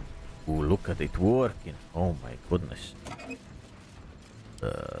 Ooh, look at it working. Oh my goodness.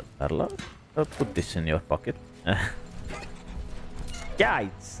 Carla, put this in your pocket. Yeah,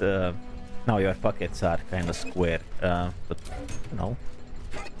 it's, now your pockets are kind of square, but, you know,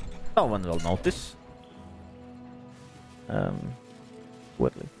 no one will notice.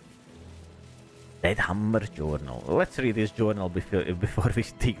 Weirdly. Dead Hammer journal. Let's read his journal before we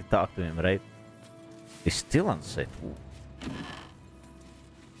talk to him, right? He's still unset.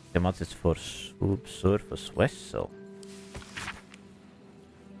 The much is for surface vessel.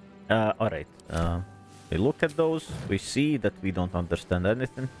 Alright. We look at those. We see that we don't understand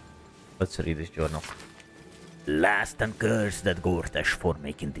anything. Let's read his journal. Last and curse that Gortash for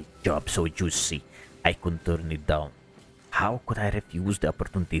making the job so juicy. I couldn't turn it down. How could I refuse the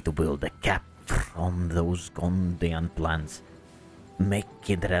opportunity to build a cap from those Gondian plans?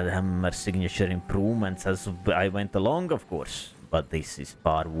 Making Red Hammer signature improvements as I went along, of course. But this is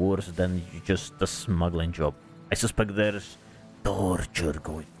far worse than just a smuggling job. I suspect there's torture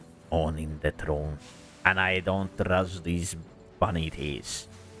going on in the throne. And I don't trust these bunny-tees.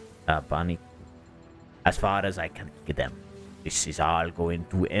 Bunny. As far as I can get them. This is all going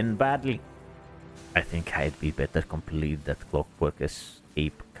to end badly. I think I'd be better complete that clockwork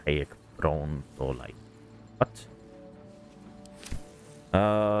escape kayak prone or like. What?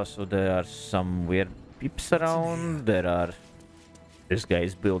 So there are some weird peeps around. There are. This guy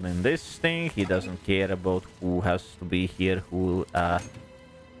is building this thing. He doesn't care about who has to be here, who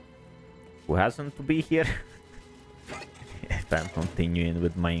hasn't to be here. If I'm continuing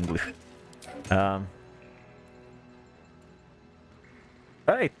with my English.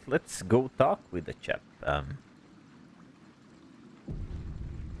 Alright, let's go talk with the chap.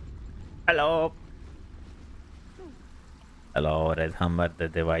 Hello. Hello, Red Hammer the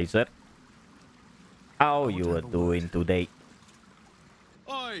Deviser. How you are doing today?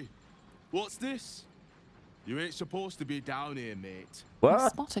 Oi! What's this? You ain't supposed to be down here, mate. You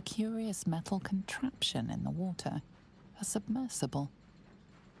What? spot a curious metal contraption in the water. A submersible.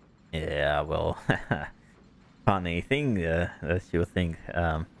 Yeah, well, funny thing, that you think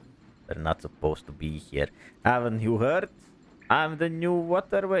they're not supposed to be here. Haven't you heard? I'm the new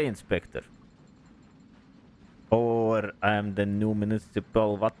waterway inspector. Or I'm the new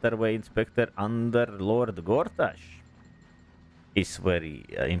municipal waterway inspector under Lord Gortash. It's very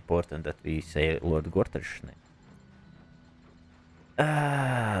important that we say Lord Gortash's name.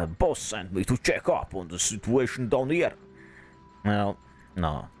 Boss sent me to check up on the situation down here. Well,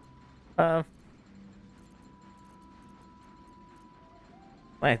 no.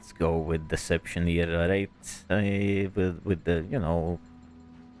 Let's go with deception here, alright? With the, you know,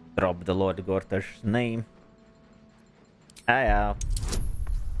 drop the Lord Gortash's name. We're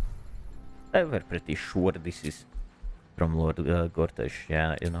pretty sure this is from Lord Gortash,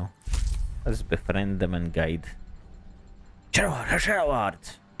 yeah, you know. Let's befriend them and guide. Sherward,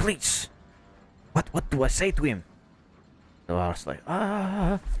 please! What do I say to him? So I was like,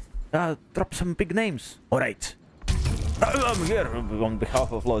 drop some big names. Alright. I'm here on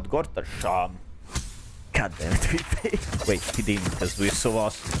behalf of Lord Gortash. God damn it, we failed. Wait, he didn't, because we're so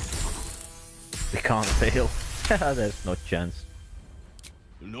awesome. We can't fail. There's no chance.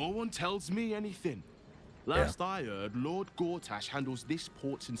 No one tells me anything. Last I heard, Lord Gortash handles this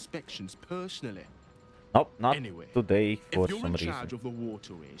port's inspections personally. Nope, not Anyway, today for if you're some in charge reason. of the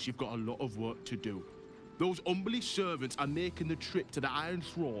waterways, you've got a lot of work to do. Those humbly servants are making the trip to the Iron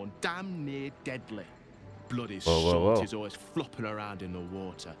Throne damn near deadly. Bloody salt is always flopping around in the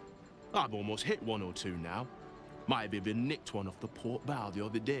water. I've almost hit one or two now. Might have even nicked one off the port bow the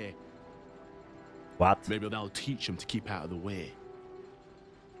other day. What? Maybe that'll teach them to keep out of the way.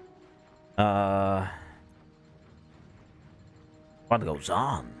 What goes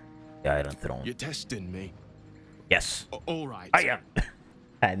on? The Iron Throne. You're testing me. Yes. All right. I am.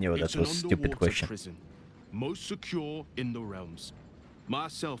 I knew that It's was a an stupid underwater question. prison, most secure in the realms.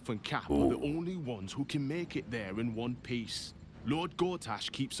 Myself and Cap are the only ones who can make it there in one piece. Lord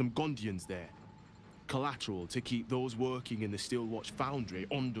Gortash keeps some Gondians there. Collateral to keep those working in the Steel Watch Foundry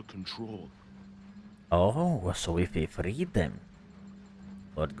under control. Oh, so if we free them,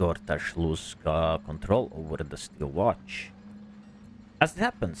 Lord Gortash lose control over the Steel Watch. As it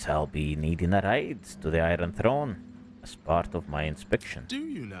happens, I'll be needing a ride to the Iron Throne as part of my inspection. Do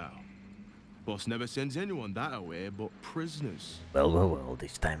you now? Boss never sends anyone that away but prisoners. Well,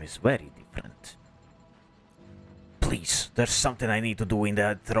 this time is very different. Please, there's something I need to do in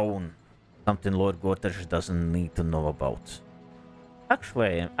the throne. Something Lord Gortash doesn't need to know about.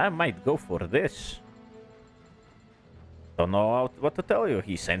 Actually, I might go for this. Don't know what to tell you.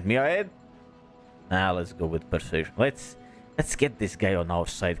 He sent me ahead. Now let's go with persuasion. Let's get this guy on our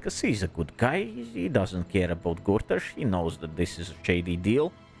side, because he's a good guy. He doesn't care about Gortash. He knows that this is a shady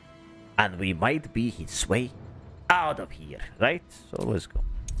deal. And we might be his way out of here, right? So let's go.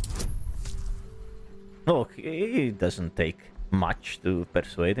 Look, it doesn't take much to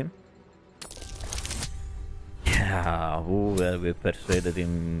persuade him. Yeah, we persuaded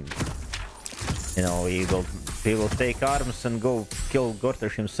him. You know, he will take arms and go kill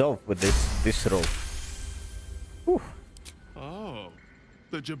Gortash himself with this rope. Whew. Oh,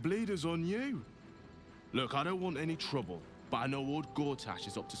 the Jableeder's on you. Look, I don't want any trouble, but I know old Gortash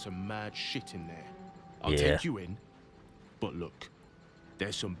is up to some mad shit in there. I'll take you in, but look,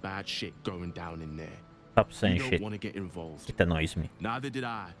 there's some bad shit going down in there. Stop saying you shit. don't want to get involved. It annoys me. Neither did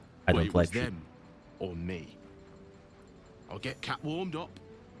I. I But don't it like was shit. them or me. I'll get Cat warmed up.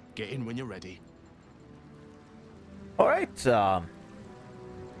 Get in when you're ready. Alright,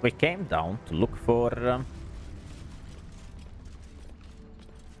 we came down to look for...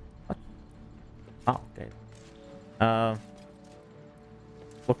 what? Oh, okay.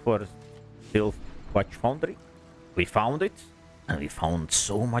 Look for Steel Watch Foundry. We found it, and we found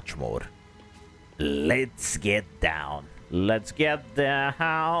so much more. Let's get down. Let's get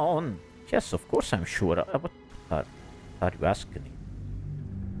down. Yes, of course I'm sure. What are you asking me?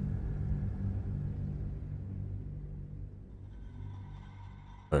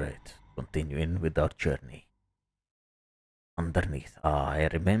 Alright, continuing with our journey. Underneath. I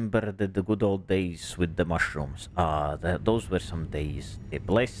remember the good old days with the mushrooms. Those were some days. They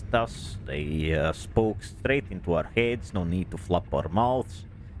blessed us. They spoke straight into our heads. No need to flap our mouths.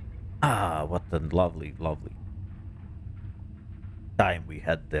 What a lovely, lovely time we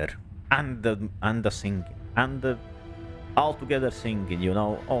had there. And the singing. And the all together singing, you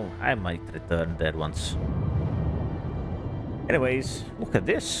know. Oh, I might return there once. Anyways, look at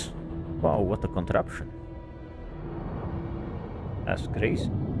this. Wow, what a contraption. That's crazy.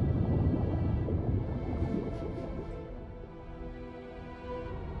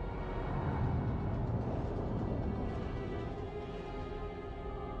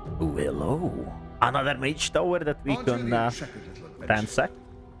 Oh, hello. Another mage tower that we can ransack.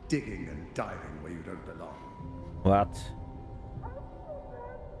 Digging and diving where you don't belong. What?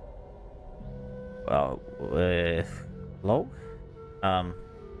 Well, hello?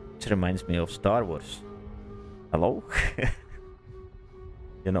 It reminds me of Star Wars. Hello?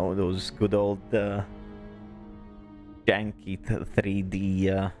 You know, those good old janky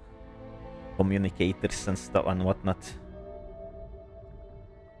 3D communicators and stuff and whatnot.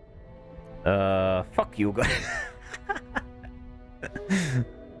 Fuck you guys.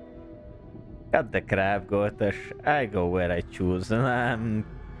 Cut the crap, Gortash. I go where I choose, and I'm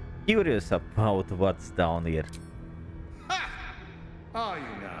curious about what's down here. Are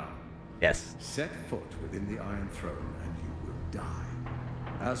you now? Yes. Set foot within the Iron Throne and you will die.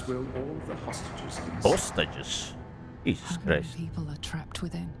 As will all the hostages inside. Hostages? Jesus How many Christ. people are trapped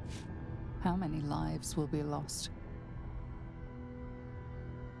within? How many lives will be lost?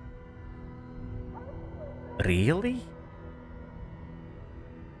 Really?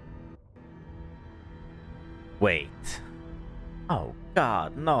 Wait. Oh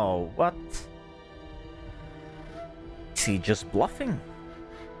god, no, what? Is he just bluffing?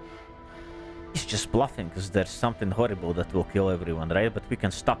 He's just bluffing because there's something horrible that will kill everyone, right? But we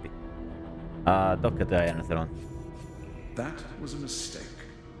can stop it. Dock at the Iron Throne. That was a mistake.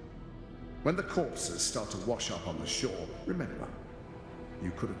 When the corpses start to wash up on the shore, remember,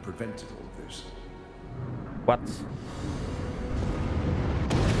 you could have prevented all of this. What?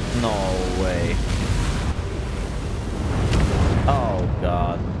 No way. Oh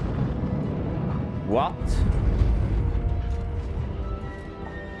god. What?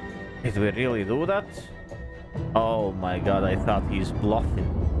 Did we really do that? Oh my god, I thought he's bluffing.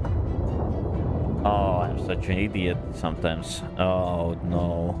 Oh, I'm such an idiot sometimes. Oh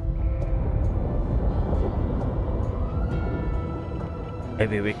no.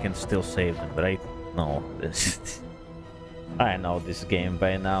 Maybe we can still save them, right? No, this... I know this game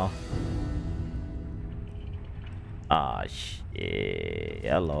by now. Ah, shit.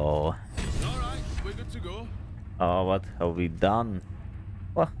 Hello. Alright, we're good to go. Oh, what have we done?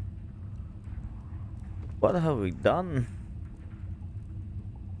 What? What have we done?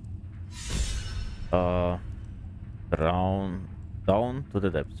 Down to the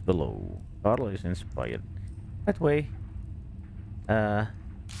depths below. Carl is inspired. That way.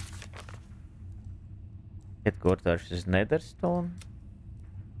 Get Gortash's netherstone.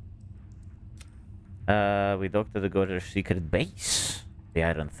 We docked at the Gortash secret base. the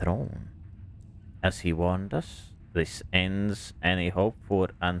Iron Throne. As he warned us, this ends any hope for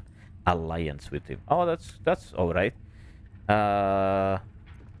an alliance with him. Oh, that's all right. By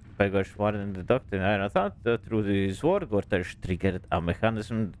Gortash in the doctrine, I thought through his war, Gortash triggered a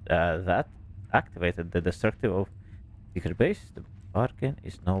mechanism that activated the destructive of secret base. The bargain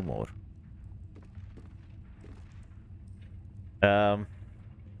is no more.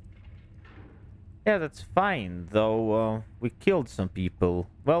 Yeah, that's fine, though we killed some people.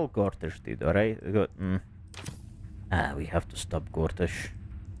 Well, Gortash did, alright? We have to stop Gortash.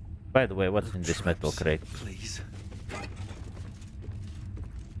 By the way, what's in this metal crate? Please.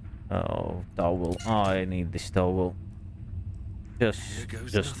 Oh, towel. Oh, I need this towel.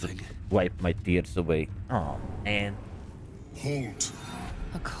 Just to wipe my tears away. Oh, man. Halt.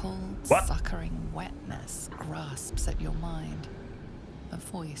 A cold, What? suckering wetness grasps at your mind. A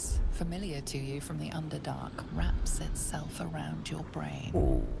voice, familiar to you from the Underdark, wraps itself around your brain.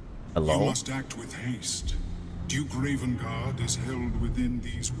 Ooh. Hello? You must act with haste. Duke Ravengard is held within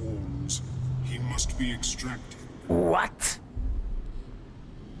these walls. He must be extracted. What?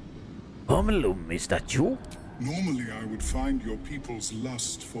 Homelum, is that you? Normally, I would find your people's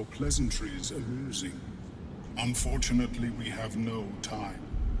lust for pleasantries amusing. Unfortunately, we have no time.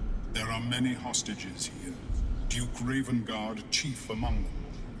 There are many hostages here. Duke Ravengard, chief among them.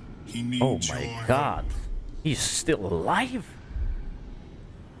 He needs Oh my your god. help. He's still alive?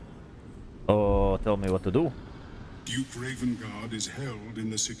 Oh, tell me what to do. Duke Ravengard is held in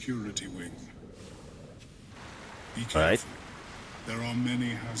the security wing. Be careful. Right. There are many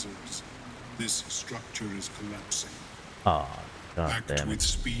hazards. This structure is collapsing. Ah, god Act damn with it.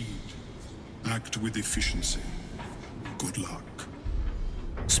 speed. Act with efficiency. Good luck.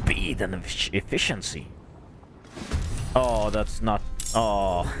 Speed and efficiency. Oh, that's not...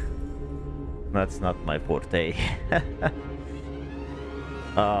 Oh. That's not my forte.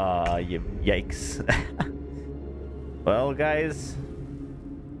 Ah, yikes. Well, guys.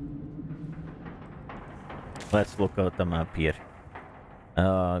 Let's look at the map here.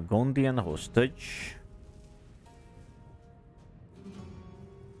 Gondian hostage.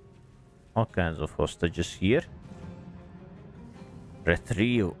 All kinds of hostages here.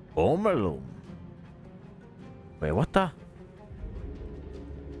 Retrio Omerlum. Wait, what the?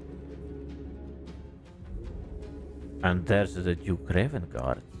 And there's the Duke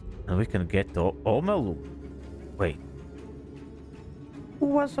Ravengard. And we can get to Omelum. Wait. Who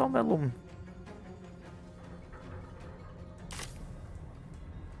was Omelum?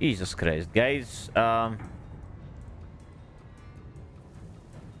 Jesus Christ, guys.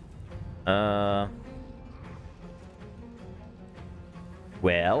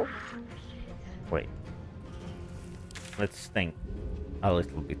 Well. Wait. Let's think a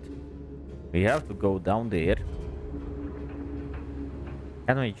little bit. We have to go down there.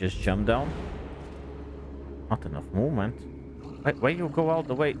 Can we just jump down? Not enough movement. Why you go all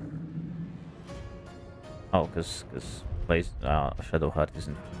the way? Oh, cause Shadowheart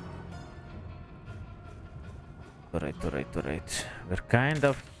isn't. Alright. We're kind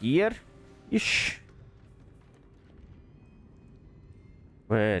of here-ish.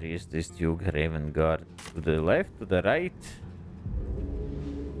 Where is this Duke Ravengard? To the left, to the right?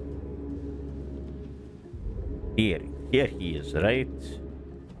 Here he is, right?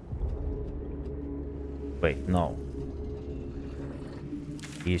 Wait, no.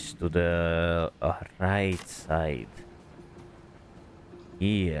 He's to the right side.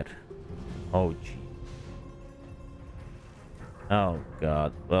 Here. Oh, gee. Oh,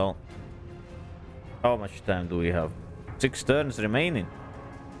 God. Well, how much time do we have? 6 turns remaining.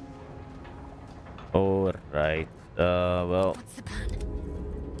 Alright. Well. What's the plan?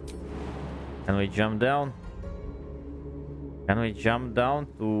 Can we jump down? Can we jump down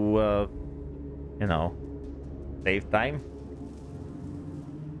to, you know, save time?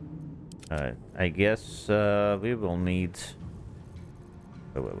 Alright, I guess we will need...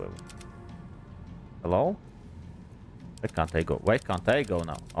 Wait. Hello? Why can't I go? Why can't I go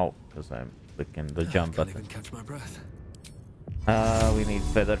now? Oh, because I'm clicking the jump I can't button. even catch my breath. We need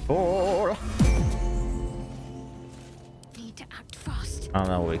feather 4. Need to act fast. Oh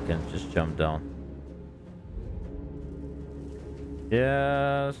no, we can just jump down.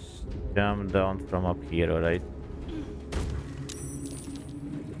 Yes, jump down from up here, alright?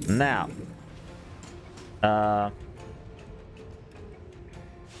 Now, how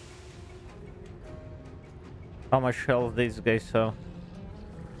much health these guys have?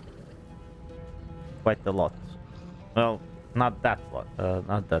 Quite a lot. Well, not that lot.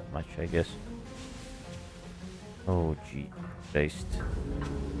 Not that much, I guess. Oh, gee, Christ.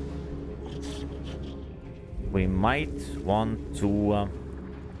 We might want to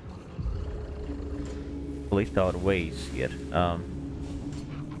split our ways here.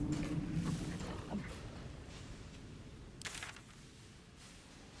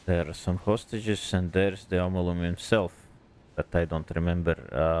 There are some hostages, and there's the Omolum himself. But I don't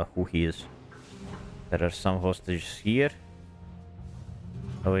remember who he is. There are some hostages here.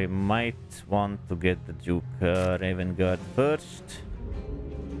 We might want to get the Duke Ravengard first.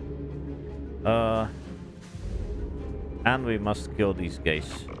 And we must kill these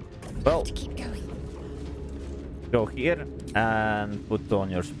guys. Well, Keep going. go here and put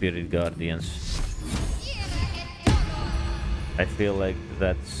on your Spirit Guardians. I feel like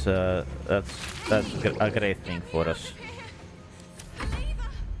that's a great thing for us.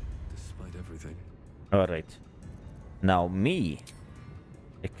 Despite everything. All right. Now me,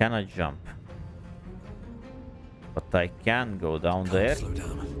 I cannot jump, but I can go down there. Slow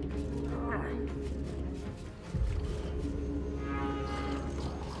down.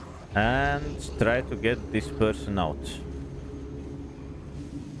 And try to get this person out.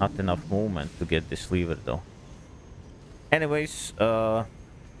 Not enough movement to get this lever though. Anyways, I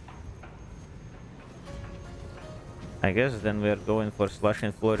guess then we are going for slash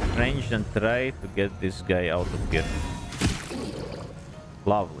and flourish range and try to get this guy out of here.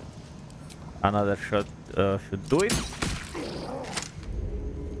 Lovely. Another shot should do it.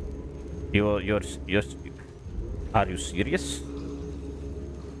 You're are you serious?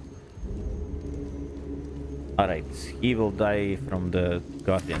 Alright, he will die from the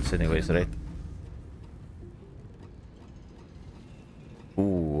Guardians anyways, right?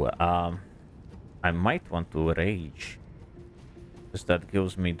 Ooh, I might want to rage. Because that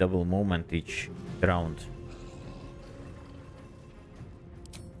gives me double movement each round.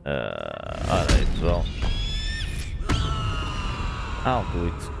 Alright, well. I'll do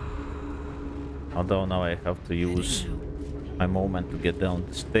it. Although now I have to use my moment to get down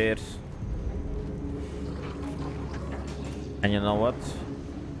the stairs. And you know what?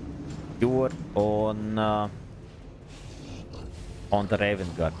 You're on the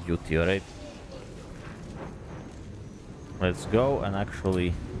Ravengard duty, alright? Let's go and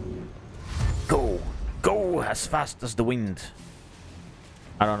actually go! Go as fast as the wind!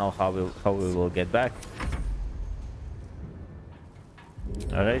 I don't know how we will get back.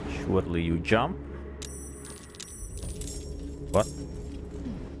 Alright, surely you jump. What?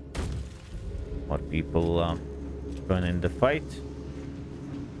 More people joining the fight.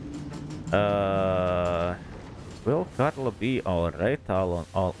 Will Carla be alright all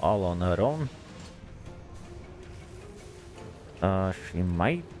on her own? She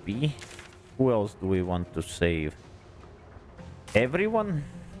might be. Who else do we want to save? Everyone?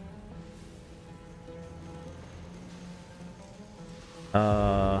 You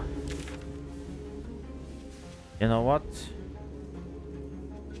know what?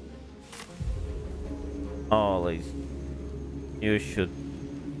 Always. You should.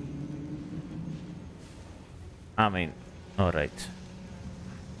 I mean, alright.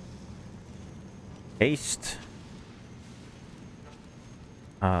 Haste.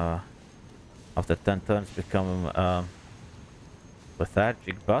 After 10 turns become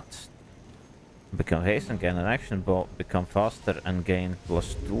lethargic, but become haste and gain an action, become faster and gain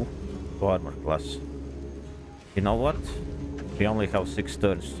 +2 to armor class. You know what? We only have 6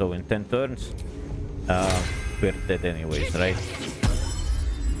 turns, so in 10 turns we're dead anyways, right?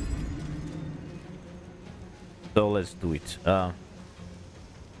 So let's do it.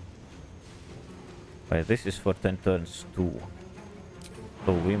 Wait, this is for 10 turns too.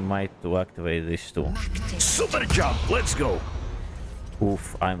 So we might to activate this too. Super jump, let's go!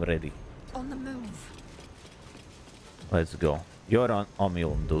 Oof, I'm ready. On the move. Let's go. You're on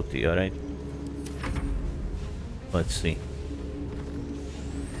Omilum duty, alright? Let's see.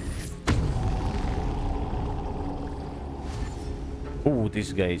 Ooh,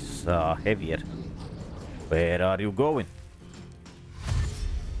 this guy is heavier. Where are you going?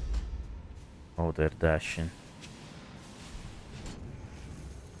 Oh, they're dashing.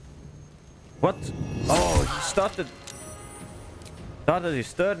 What? Oh, he started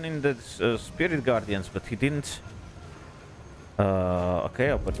his turn in the Spirit Guardians, but he didn't.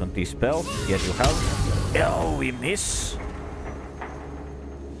 Okay, opportunity spell. Here you have. Oh, we miss.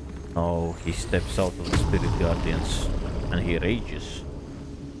 Oh, he steps out of the Spirit Guardians and he rages.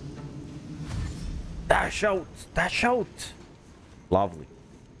 Dash out! Dash out! Lovely.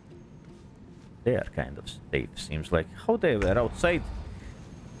 They are kind of safe, seems like. How they were outside?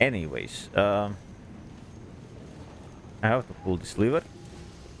 Anyways, I have to pull this lever.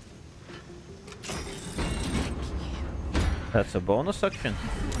 That's a bonus action.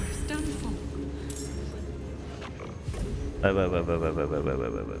 Wait.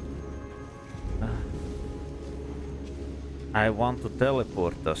 I want to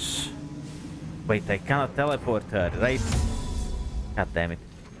teleport us. Wait, I cannot teleport her, right? God damn it.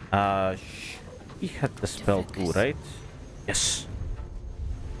 He had the spell too, right? Yes.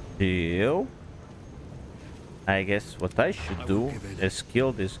 So, I guess what I should do is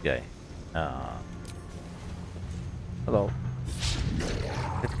kill this guy. Hello.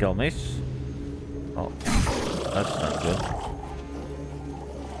 Critical miss. Oh, that's not good.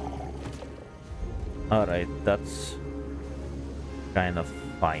 Alright, that's kind of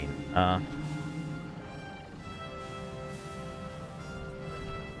fine.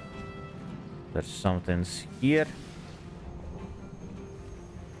 There's something here.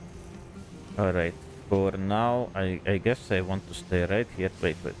 Alright, for now, I guess I want to stay right here.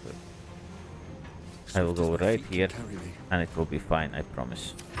 Wait. I will go right here, and it will be fine, I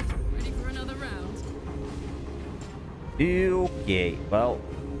promise. Ready for another round? Okay, well...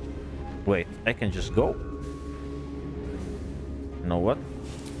 Wait, I can just go? You know what?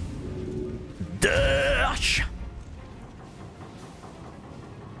 Dash!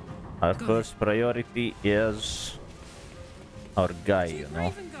 Our first priority is... our guy, you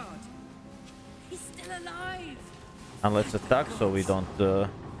know. He's still alive. And let's attack so we don't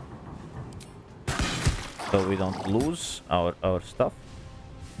lose our stuff,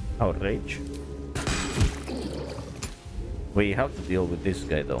 our rage. We have to deal with this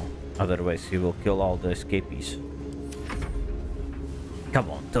guy though, otherwise he will kill all the escapees. Come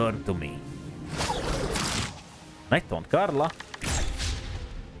on, turn to me. Night on Carla.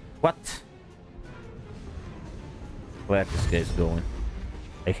 What? Where this guy's going?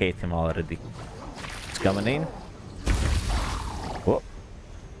 I hate him already. It's coming in. Whoa.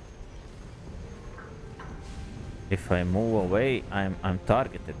 If I move away, I'm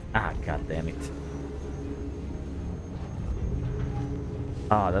targeted. Ah, god damn it.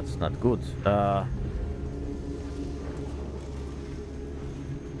 Ah, that's not good.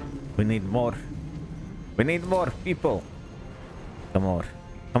 We need more. We need more people. Come on.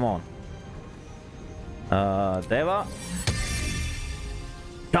 Come on. Deva.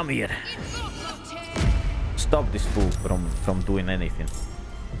 Come here. Stop this fool from doing anything.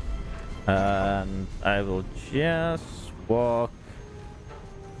 And I will just walk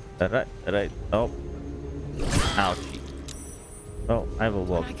right. Oh, ouchie. Oh, I will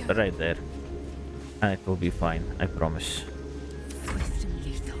walk right there, and it will be fine. I promise.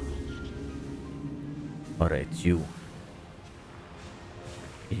 All right, you.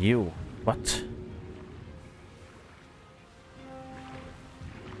 What?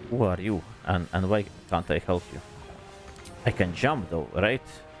 Who are you? And why can't I help you? I can jump though, right?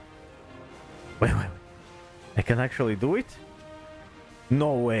 Wait. I can actually do it?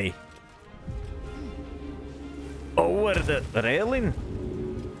 No way. Over the railing?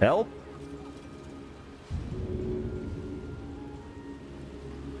 Help?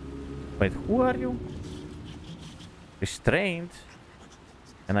 Wait, who are you? Restrained?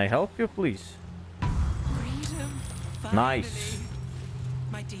 Can I help you, please? Freedom, Nice.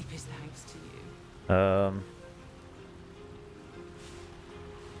 My deepest thanks to you.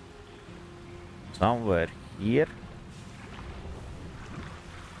 Somewhere here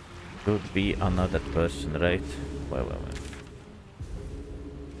should be another person, right?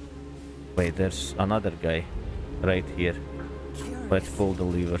 Wait, there's another guy right here. Let's pull the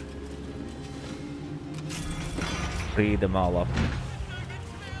lever. Free them all up.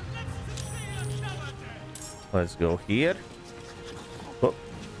 Let's go here.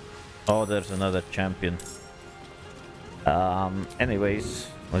 Oh, there's another champion. Anyways,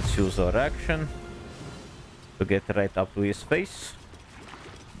 let's use our action to get right up to his face.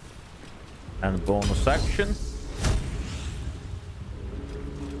 And bonus action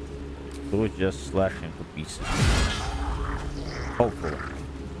to just slash him to pieces. Hopefully.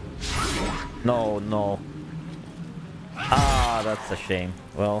 No. Ah, that's a shame.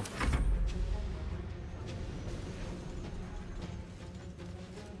 Well.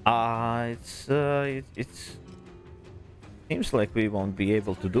 It's seems like we won't be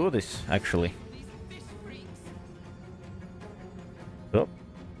able to do this, actually. Oh,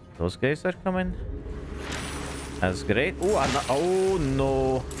 those guys are coming. That's great. Oh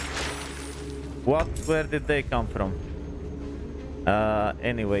no! What? Where did they come from?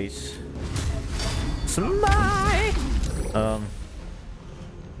 Anyways, smite.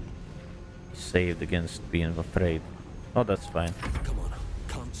 Saved against being afraid. Oh, that's fine. Come on,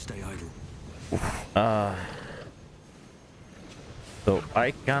 can't stay idle. So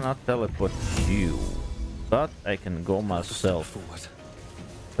I cannot teleport you, but I can go myself Forward.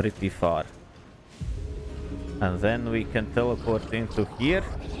 pretty far. And then we can teleport into here.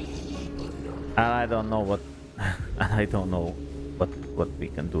 And I don't know what and I don't know what we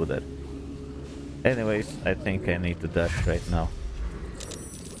can do there. Anyways, I think I need to dash right now.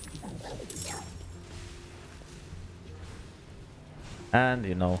 And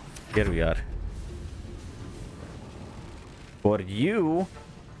you know, here we are. For you,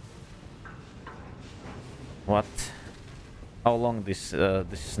 what? How long this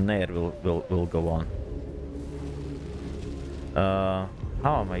this snare will go on?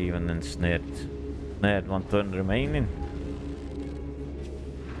 How am I even ensnared? Snared, 1 turn remaining.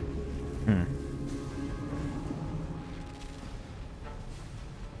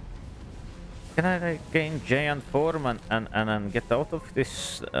 Can I like, gain giant form and get out of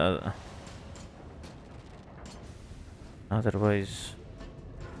this? Otherwise,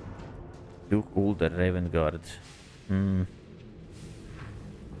 too cool the Raven Guard.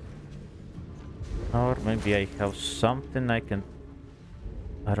 Or maybe I have something I can...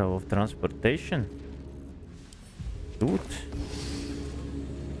 Arrow of transportation. Dude.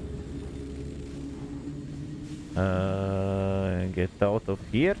 Get out of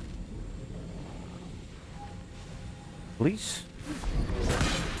here. Please.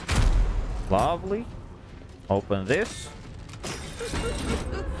 Lovely. Open this.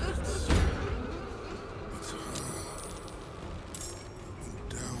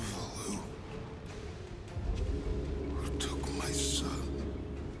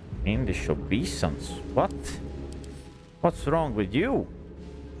 English obeisance. What? What's wrong with you?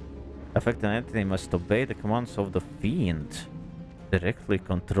 Affected entity must obey the commands of the fiend, directly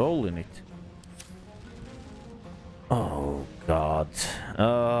controlling it. Oh god.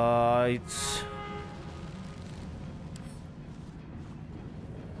 It's...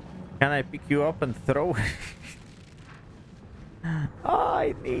 Can I pick you up and throw?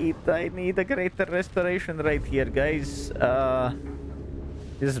 I need a greater restoration right here, guys.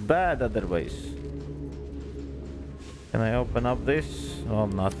 It's bad otherwise. Can I open up this? Well,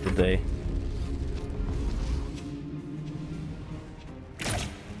 not today.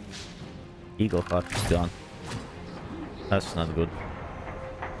 Eagle heart is gone. That's not good.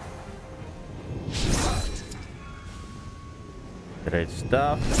 Great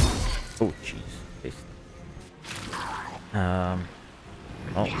stuff. Oh, jeez.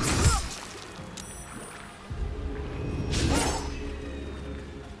 Oh.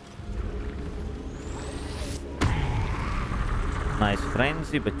 Nice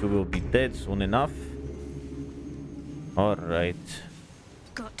frenzy, but you will be dead soon enough. Alright.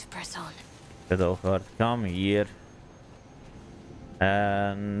 Got to press on. Shadow Heart, come here.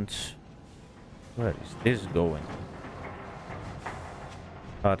 And... where is this going?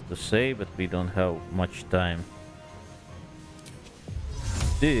 Hard to say, but we don't have much time.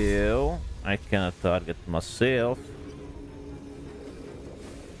 Still, I cannot target myself.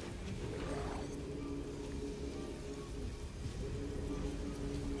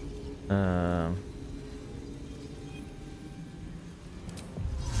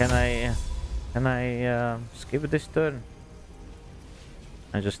 Can I skip this turn?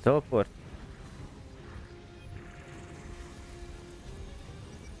 And just teleport?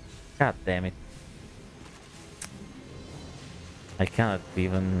 God damn it. I cannot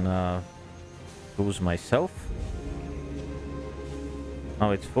even choose myself.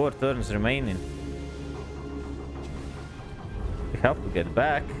 Oh, it's 4 turns remaining. We have to get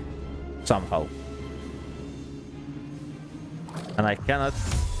back somehow. And I cannot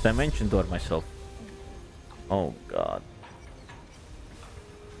dimension door myself. Oh god.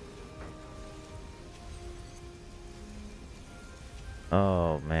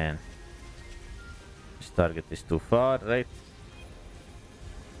 Oh man. This target is too far, right?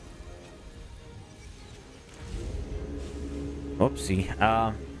 Oopsie.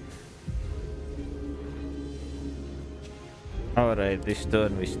 Alright, this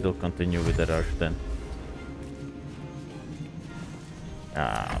turn we still continue with the rush then.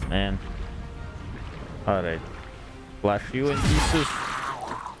 Ah, man. Alright. Flash you in pieces.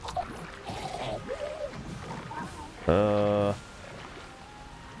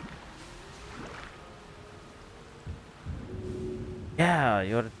 Yeah,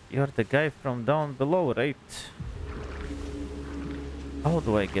 you're the guy from down below, right? How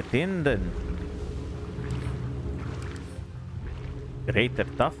do I get in then? Greater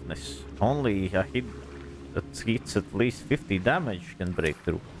toughness. Only a hit that hits at least 50 damage can break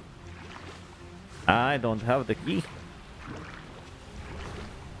through. I don't have the key.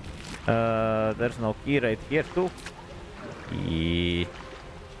 There's no key right here too. Yeah.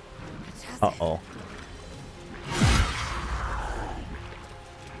 Uh-oh.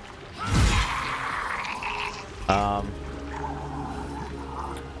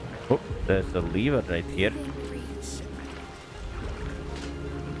 Oh, there's a lever right here.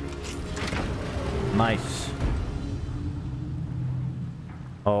 Nice.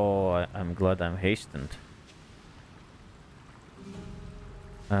 Oh, I'm glad I'm hastened.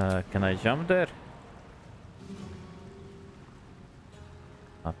 Can I jump there?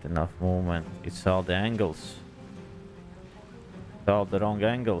 Not enough movement. It's all the angles. It's all the wrong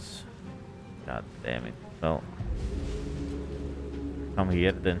angles. God damn it. Well, come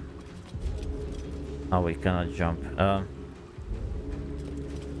here then. Oh, we cannot jump.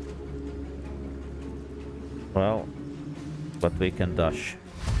 Well, but we can dash.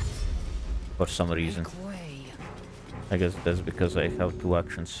 For some reason. I guess that's because I have 2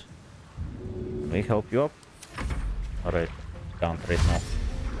 actions. Can we help you up? Alright, can't right now.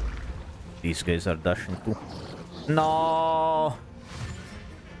 These guys are dashing too. No!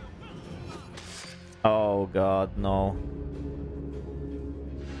 Oh god, no.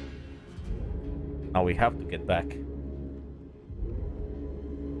 Now we have to get back.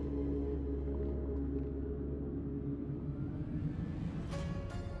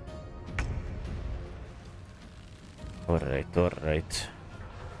 Alright, alright.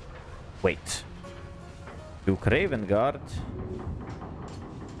 Wait. You Craven Guard.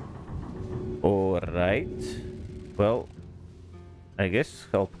 Alright. Well, I guess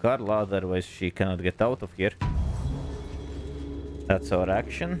help Carla, otherwise she cannot get out of here. That's our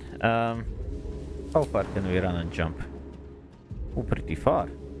action. How far can we run and jump? Oh, pretty far.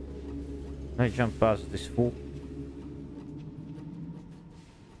 Can I jump past this fool?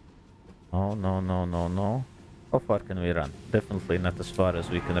 Oh, no, no, no, no. How far can we run? Definitely not as far as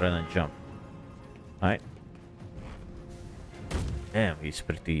we can run and jump. Alright. Damn, he's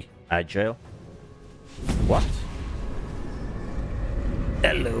pretty agile. What?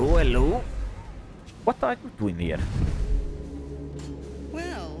 Hello, hello. What are you doing here?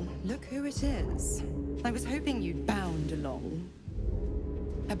 Well, look who it is. I was hoping you'd bound along.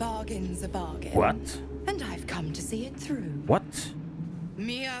 A bargain's a bargain. What? And I've come to see it through. What?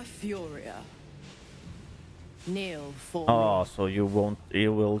 Mia Furia. Kneel for Oh, so you won't,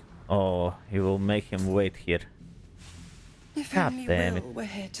 you will, oh, you will make him wait here. If God only damn Will it. were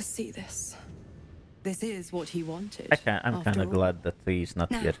here to see this. This is what he wanted. I'm kind of glad that he's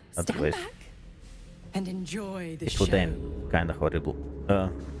not now, here. stand Otherwise, back and enjoy the it show. would end kind of horrible.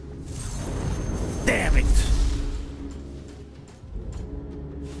 Damn it!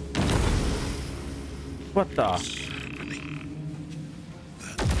 What the?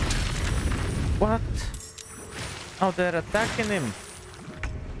 What? Oh, they're attacking him.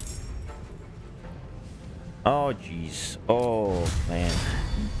 Oh, jeez. Oh, man.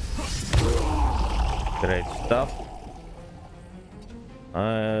 Great stuff.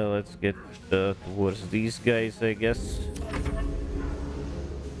 Let's get towards these guys, I guess.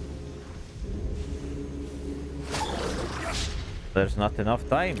 There's not enough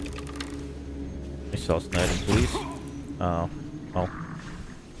time. Missile sniping, please. Oh, oh.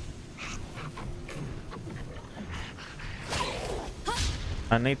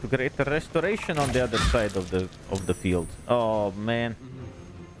 I need to create a restoration on the other side of the field. Oh man.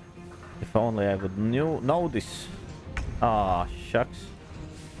 If only I would know this. Ah, shucks.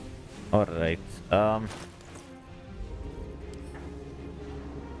 Alright.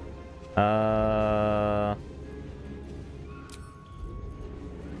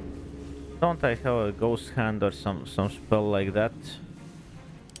 Don't I have a ghost hand or some spell like that?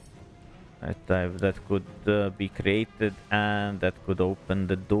 That could be created and that could open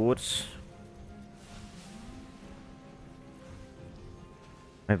the doors.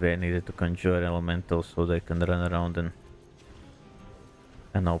 Maybe I needed to conjure elementals so they can run around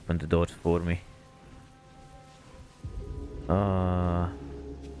and open the doors for me.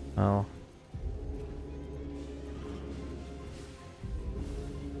 Well.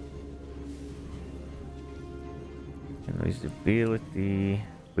 Invisibility.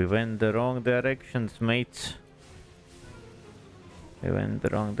 We went the wrong directions, mates. We went the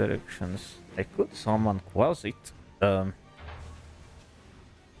wrong directions. I could summon Quasit. Can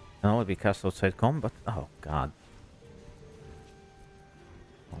only be cast outside combat. Oh god.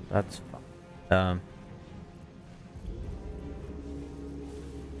 Oh, that's fun.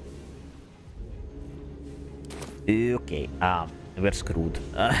 Okay. We're screwed.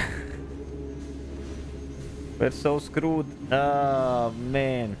 We're so screwed. Oh,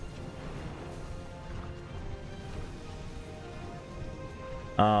 man.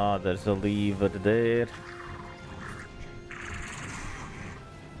 Ah, there's a lever there.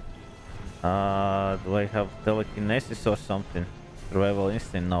 Do I have telekinesis or something? Survival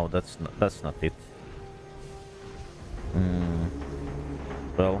instinct? No, that's not it.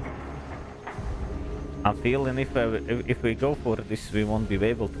 Well, I'm feeling if we go for this, we won't be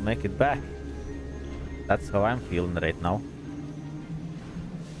able to make it back. That's how I'm feeling right now.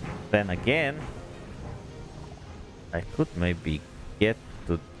 Then again, I could maybe get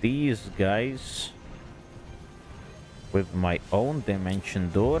to these guys with my own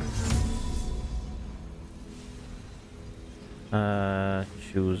dimension door.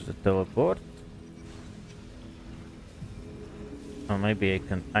 Choose the teleport. Or maybe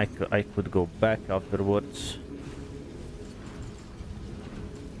I could go back afterwards.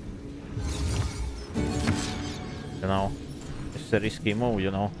 You know, it's a risky move,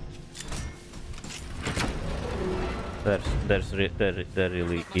 you know. There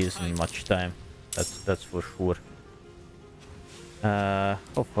really isn't much time. That's for sure.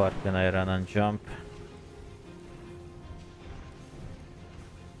 How far can I run and jump?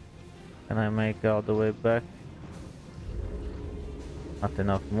 Can I make all the way back? Not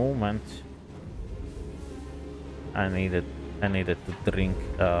enough movement. I needed to drink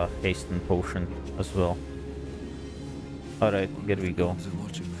a hasten potion as well. All right, here we go.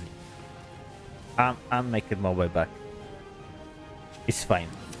 I'm making my way back. It's fine.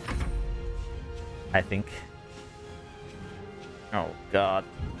 I think. Oh God.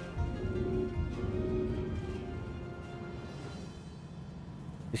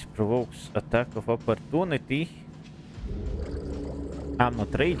 This provokes attack of opportunity. I'm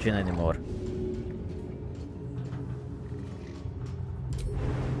not raging anymore.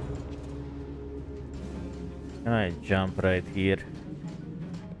 Can I jump right here?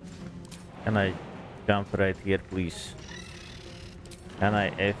 Can I jump right here, please? Can I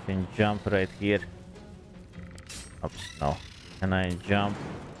effing jump right here? Oops, no. Can I jump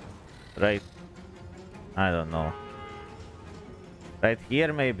right? I don't know. Right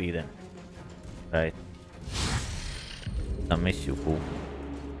here, maybe then. Right. I miss you, fool.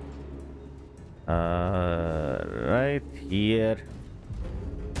 Right here.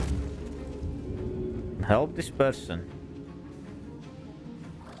 Help this person.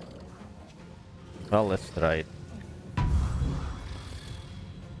 Well, let's try it.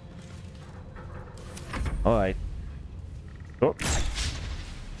 Alright. Oh.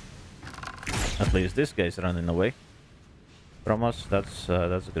 At least this guy's running away from us. That's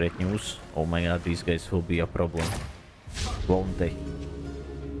great news. Oh my god, these guys will be a problem. Won't they?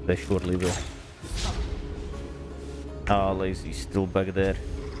 They surely will. Ah, Lazy's still back there.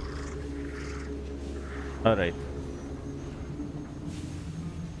 Alright.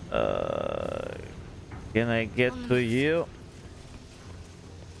 Can I get to you?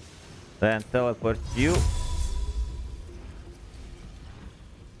 Then teleport you.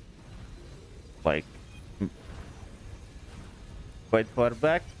 Like quite far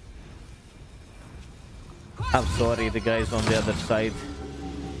back. I'm sorry, the guys on the other side.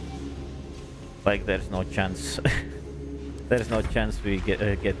 Like there's no chance. There's no chance we get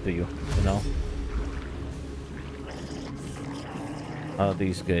to you, you know. Oh,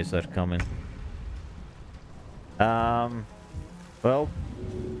 these guys are coming. Well,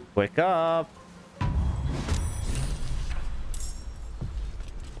 wake up.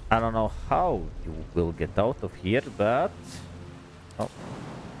 I don't know how you will get out of here, but oh.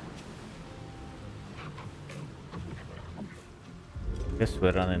 Guess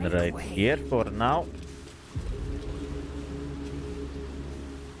we're running right here for now.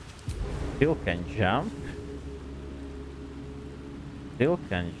 Still can jump. Still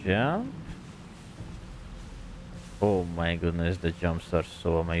can jump. Oh my goodness, the jumps are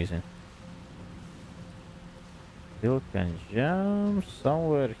so amazing. Still can jump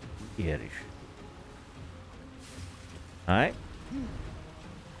somewhere here-ish. Alright.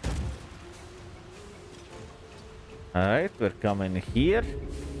 Alright, we're coming here.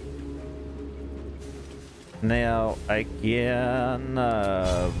 Now I can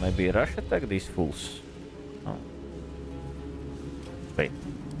maybe rush attack these fools. Oh. Wait,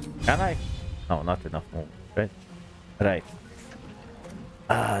 can I? No, not enough move. Right. Right.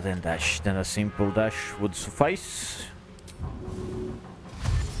 Then dash. Then a simple dash would suffice.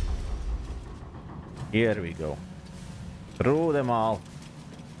 Here we go. Through them all.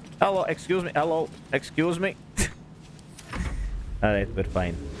 Hello, excuse me. Hello, excuse me. Alright, we're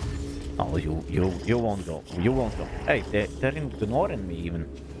fine. Oh, you won't go. You won't go. Hey, they're ignoring me even.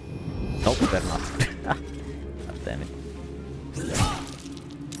 Nope, they're not. God damn it.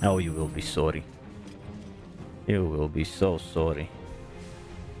 Oh, you will be sorry. You will be so sorry.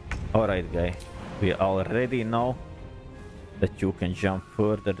 Alright, guy. We already know that you can jump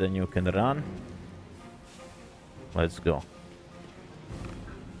further than you can run. Let's go.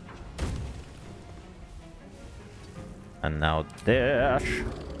 And now dash.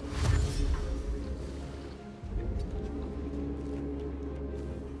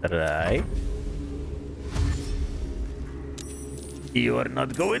 Right. You are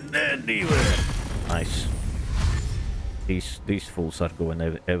not going anywhere. Nice. These fools are going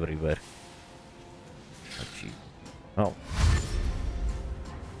everywhere. Oh, gee. Oh.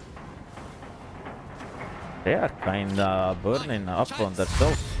 They are kinda burning up on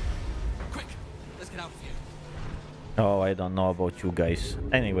themselves. Quick, let's get out of here. Oh, I don't know about you guys.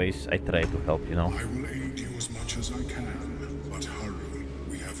 Anyways, I try to help, you know. I will aid you as much as I can, but hurry.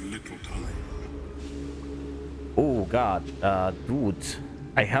 We have little time. Oh god, dude.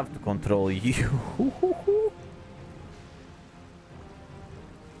 I have to control you.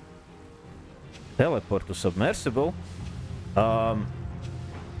 Teleport to submersible. Well,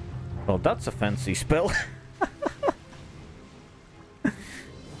 that's a fancy spell.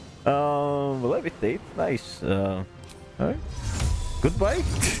 Levitate, nice. Alright. Goodbye.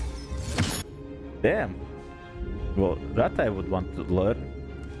 Damn. Well, that I would want to learn.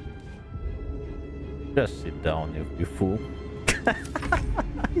 Just sit down, you fool.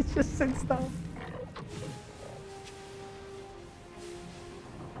 He just sits down.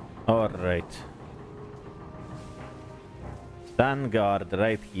 Alright. Vanguard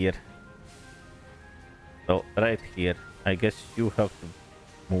right here. Well, right here. I guess you have to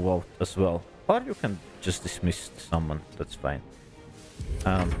move out as well. Or you can just dismiss someone. That's fine.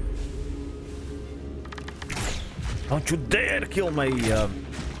 Don't you dare kill my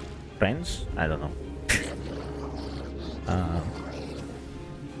friends. I don't know.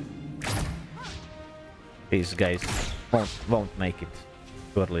 These guys won't make it.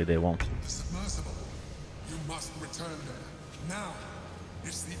 Surely they won't. The submersible. You must return there. Now.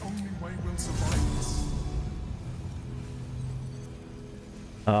 It's the only way we'll survive this.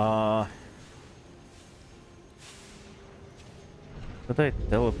 Could I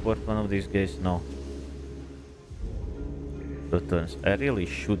teleport one of these guys? No. Returns. I really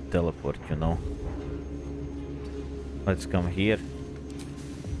should teleport, you know. Let's come here.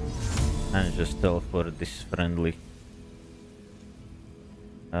 And just teleport this friendly.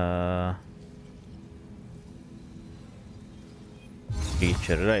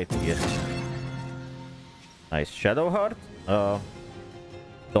 Creature right here. Nice Shadow Heart.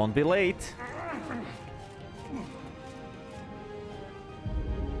 Don't be late.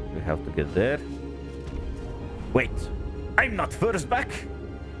 We have to get there. Wait, I'm not first back.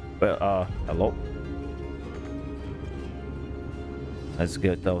 Well, hello. Let's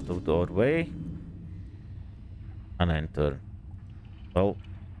get out of the doorway and enter. Well,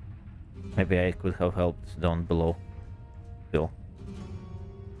 maybe I could have helped down below. Still,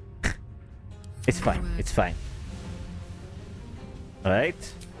 it's fine. It's fine. All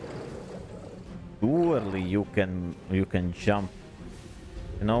right. Surely you can jump.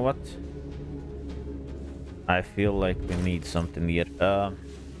 You know what? I feel like we need something here.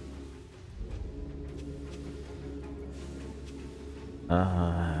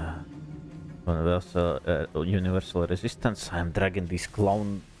 Universal resistance. I'm dragging these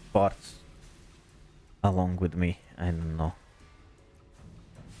clown parts along with me. I don't know.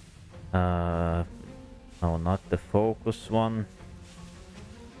 No, not the focus one.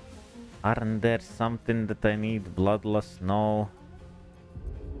 Aren't there something that I need? Bloodlust? No.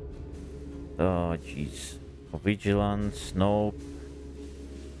 Oh, jeez. Vigilance? Nope.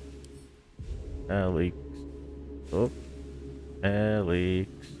 Helix. Oh. Helix.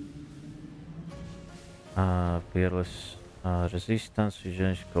 Fearless. Resistance.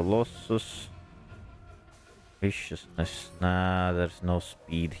 Vigilance. Colossus. Viciousness. Nah, there's no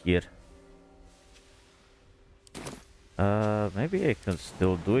speed here. Maybe I can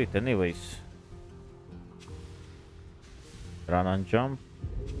still do it anyways. Run and jump.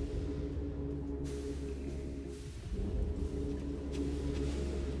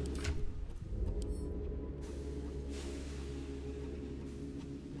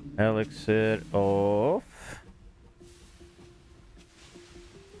 Elixir off.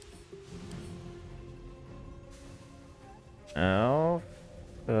 Off.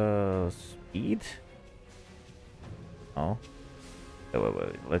 Speed. Oh.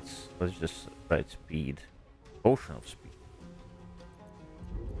 Wait. Let's just write speed. Potion of speed.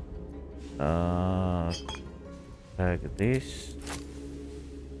 Tag this.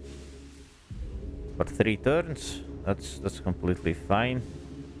 For 3 turns. That's completely fine.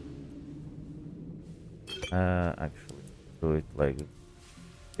 Actually, do it like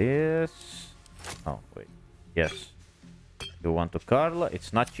this. Oh wait. Yes. You want to Carla?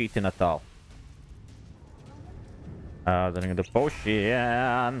 It's not cheating at all. Drink the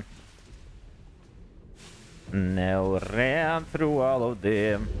potion. Now ran through all of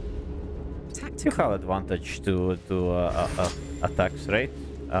them. You have advantage to attacks, right?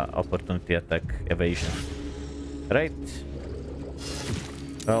 Opportunity attack evasion, right?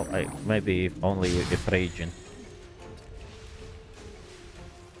 Well, maybe only if raging.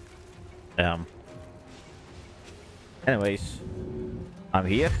 Anyways, I'm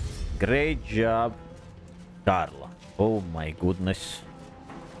here. Great job, Carla. Oh my goodness.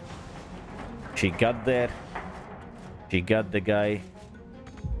 She got there. She got the guy.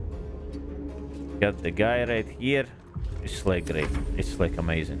 Got the guy right here. It's like great. It's like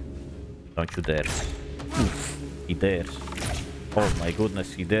amazing. Don't you dare. Oof, he dares. Oh my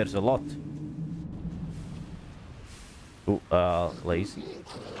goodness, he dares a lot. Ooh, lazy.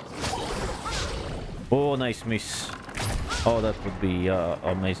 Oh, nice miss. Oh, that would be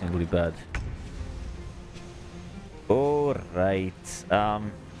amazingly bad. Alright.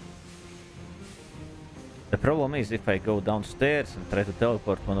 The problem is if I go downstairs and try to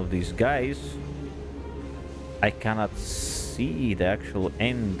teleport one of these guys, I cannot see the actual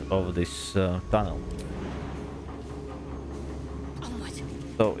end of this tunnel.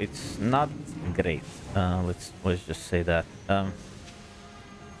 So it's not great. Let's just say that.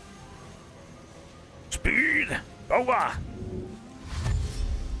 Speed! Over!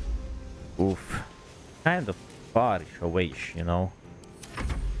 Oof. Kind of farish away, you know.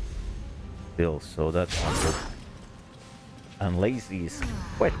 Still, so that's not good. And lazy is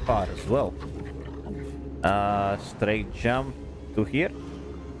quite far as well. Straight jump to here.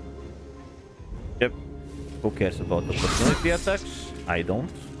 Yep. Who cares about opportunity attacks? I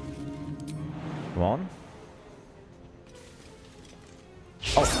don't. Come on.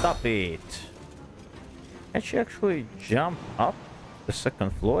 Oh, stop it! Can she actually jump up the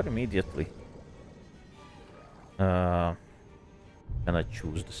second floor immediately? Can I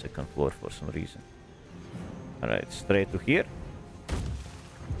choose the second floor for some reason? Alright, straight to here.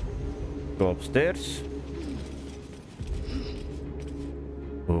 Go upstairs.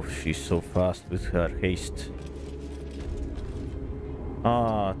 Oh, she's so fast with her haste.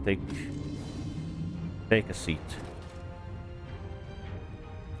 Ah, take a seat.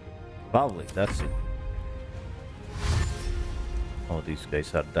 Lovely, that's it. Oh, these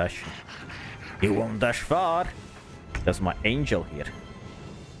guys are dashing. You won't dash far. That's my angel here.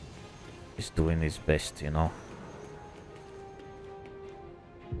 He's doing his best, you know.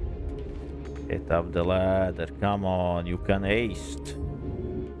 Get up the ladder. Come on, you can ace.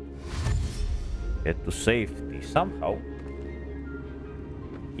 Get to safety. Somehow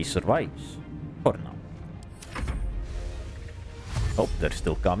he survives. For now. Oh, they're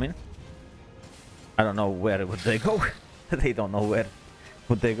still coming. I don't know where would they go. They don't know where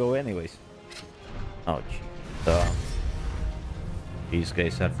would they go anyways. Oh gee. These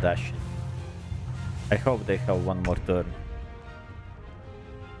guys are dashing. I hope they have one more turn.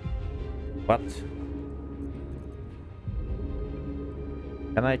 What?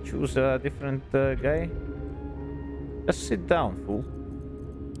 Can I choose a different guy? Just sit down, fool.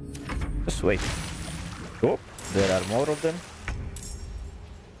 Just wait. Oh, there are more of them.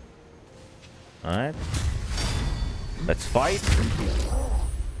 Alright. Let's fight.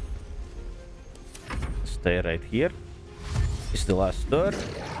 Stay right here. It's the last turn.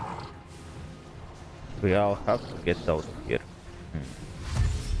 We all have to get out of here.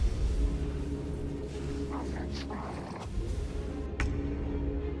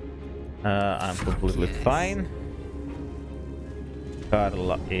 I'm completely fine.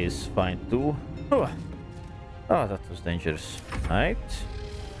 Carla is fine too. Oh, that was dangerous. Right.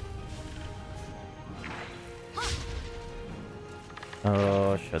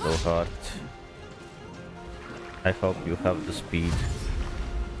 Oh, Shadowheart. I hope you have the speed.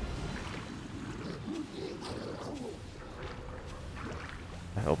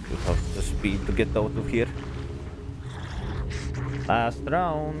 I hope you have the speed to get out of here. Last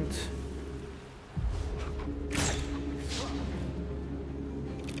round.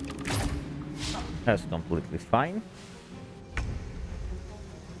 That's completely fine.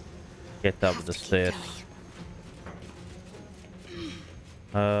 Get up the stairs.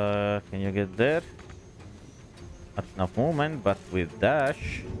 Can you get there? Not enough movement, but with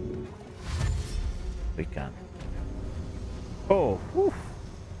dash we can. Oh, whew.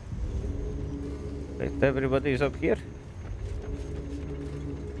 Wait, everybody is up here.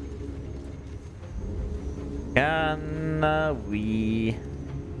 Can we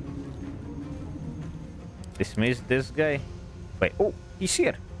dismiss this guy? Wait, oh, he's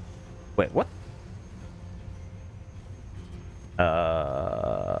here. Wait, what?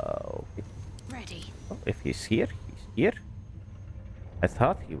 Okay. Ready. Oh, if he's here, he's here. I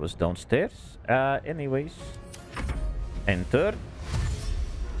thought he was downstairs. Anyways. Enter.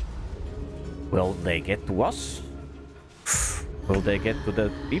 Will they get to us? Will they get to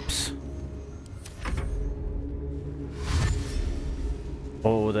the peeps?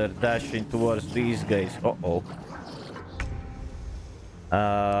 Oh, they're dashing towards these guys. Uh-oh.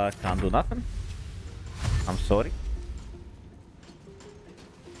 Can't do nothing. I'm sorry.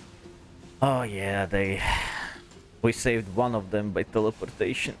 Oh yeah, we saved one of them by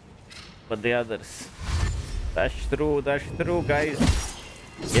teleportation. But the others... Dash through, guys.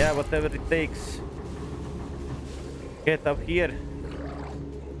 Yeah, whatever it takes. Get up here.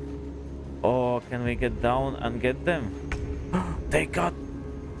 Oh, can we get down and get them? They got...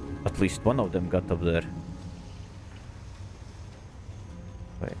 At least one of them got up there.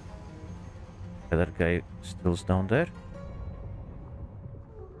 Wait. The other guy still's down there.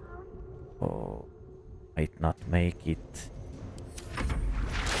 Oh, might not make it.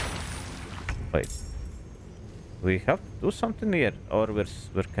 Wait. We have to do something here, or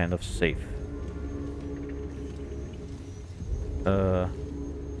we're kind of safe.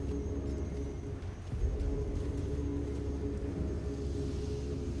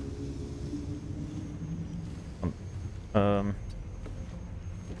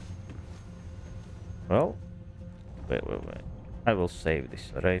 Well, wait. I will save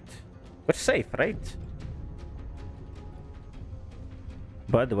this, alright? We're safe, right?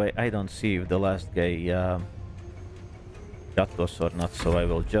 By the way, I don't see if the last guy got us or not, so I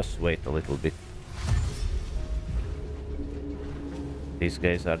will just wait a little bit. These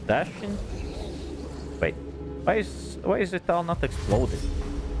guys are dashing. Wait, why is it all not exploding?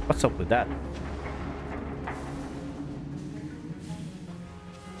 What's up with that?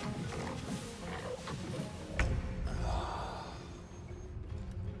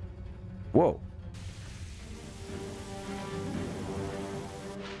 Whoa.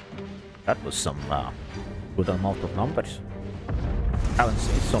 That was some good amount of numbers. Haven't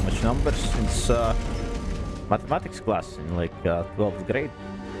seen so much numbers since mathematics class in like 12th grade.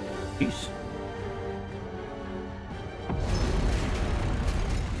 Jeez.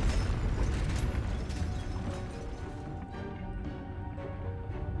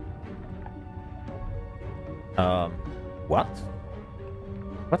 What?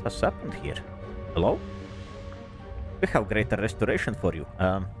 What has happened here? Hello? We have greater restoration for you.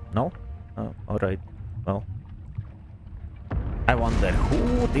 No? Alright. Well. I wonder,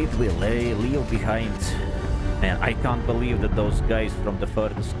 who did we leave behind? Man, I can't believe that those guys from the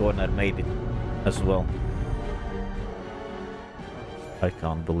furthest corner made it as well. I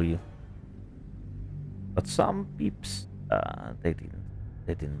can't believe. But some peeps, they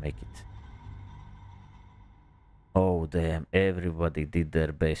didn't make it. Oh damn, everybody did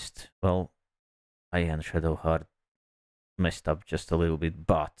their best. Well, I and Shadowheart messed up just a little bit,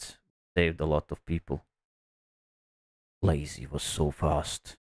 but saved a lot of people. Lazy was so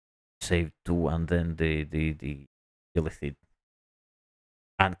fast. Saved 2 and then the Illithid.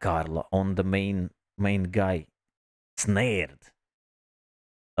 And Carla on the main guy. Snared.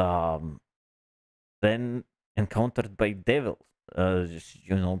 Then encountered by devil.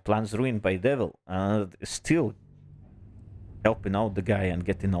 You know, plans ruined by devil. Still helping out the guy and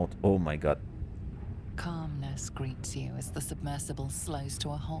getting out. Oh my god. Calmness greets you as the submersible slows to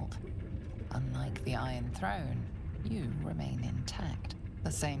a halt. Unlike the Iron Throne, you remain intact.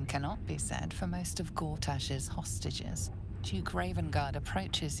 The same cannot be said for most of Gortash's hostages. Duke Ravengard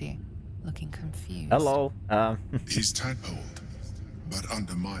approaches you, looking confused. Hello. He's tadpoled, but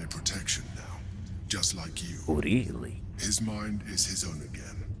under my protection now, just like you. Really? His mind is his own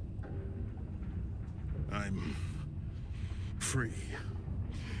again. I'm free.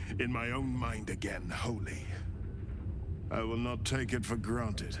 In my own mind again, wholly. I will not take it for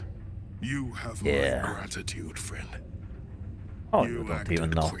granted. You have my gratitude, friend. Oh, you don't acted even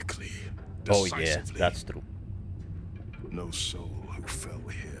know. Quickly, Oh yeah, decisively. that's true. No soul who fell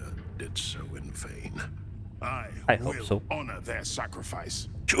here did so in vain. I hope will so. honor their sacrifice.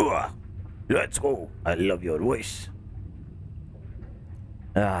 Sure. Let's go. I love your voice.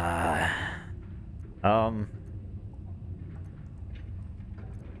 Capsule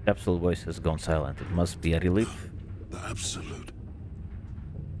voice has gone silent. It must be a relief. The Absolute.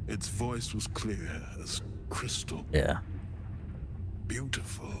 Its voice was clear as crystal. Yeah.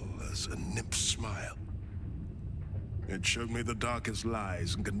 Beautiful as a nymph's smile. It showed me the darkest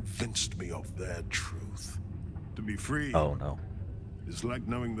lies and convinced me of their truth. To be free Oh no. is like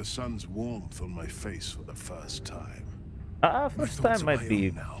knowing the sun's warmth on my face for the first time. First time might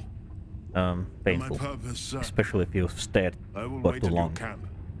be painful. My purpose, Especially if you've stared I will for wait too at long. your camp.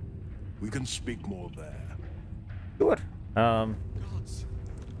 We can speak more there. Sure. Gods,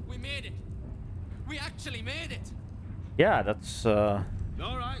 we made it. We actually made it. Yeah, that's All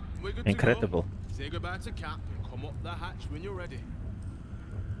right, we're good incredible. to go. Say goodbye to Cap and come up the hatch when you're ready.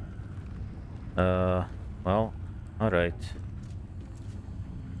 Well, alright.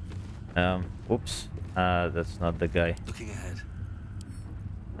 Oops. That's not the guy. Looking ahead.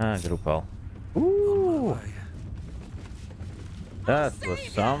 Grupal. Ooh. That was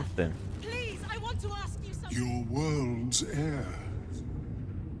something. Please, I want to ask you something. Your world's air.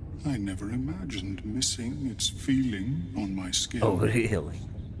 I never imagined missing its feeling on my skin. Oh, really?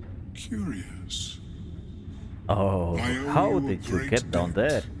 Curious. Oh, how did you get down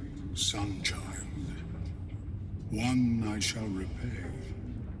there? Sunchild. One I shall repay.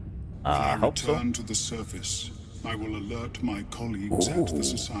 When I I hope so. return to the surface, I will alert my colleagues at the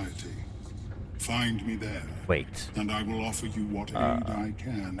Society. Find me there. Wait. And I will offer you what aid I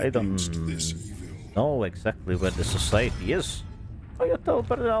can I don't against this evil. know exactly where the Society is. Oh, you told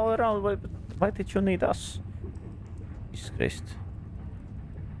her all around. Why did you need us? Jesus Christ.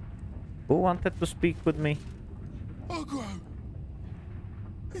 Who wanted to speak with me? Ogro!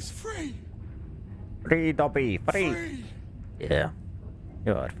 It's free! Free, Dobby, free! Free! Yeah,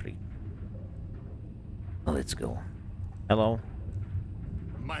 you are free. Well, let's go. Hello.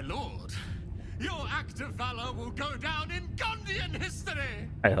 My lord, your act of valor will go down in Gondian history!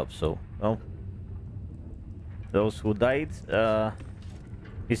 I hope so. Well, those who died,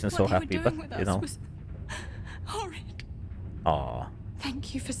 isn't so happy, but you know. Was horrid. Aw.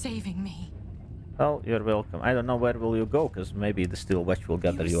 Thank you for saving me. Well, you're welcome. I don't know where will you go, because maybe the Steel Watch will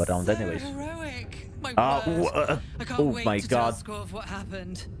gather you around so anyways. Heroic. My Oh, word. I can't wait my to God. tell Scorv what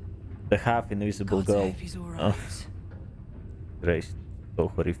happened. The half-invisible God girl. hope he's all right. Oh, Christ. So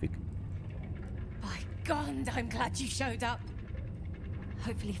horrific. By God, I'm glad you showed up.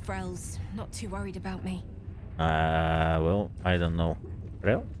 Hopefully Frel's not too worried about me. Well, I don't know.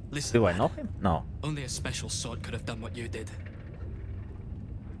 Real? Listen, Do I man. know him? No. Only a special sort could have done what you did.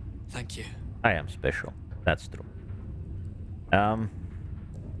 Thank you. I am special. That's true.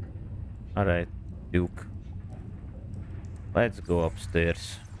 Alright, Duke. Let's go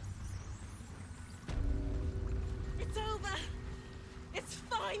upstairs. It's over. It's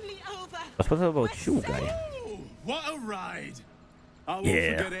finally over. But what about you, guy? Oh, what a ride! I won't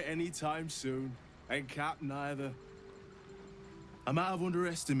Yeah. forget it anytime soon. And Cap neither. I might have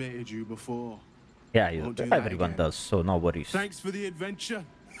underestimated you before. Yeah, Won't do that everyone again. does, so no worries. Thanks for the adventure.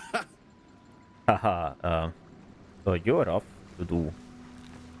 Haha, so you're off to do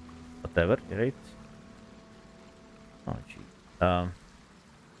whatever, right? Oh, gee.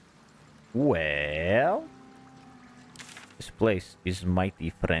 Well, this place is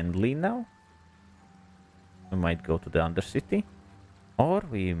mighty friendly now. We might go to the Undercity, or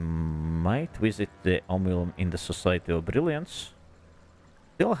we might visit the Omulum in the Society of Brilliance.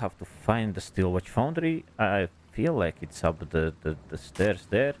 Still have to find the Steel Watch Foundry. I feel like it's up the stairs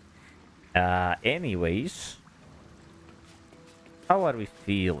there. Anyways, how are we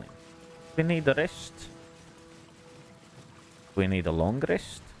feeling? We need a rest. We need a long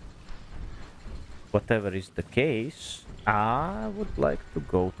rest. Whatever is the case, I would like to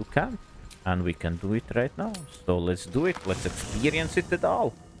go to camp. And we can do it right now. So let's do it. Let's experience it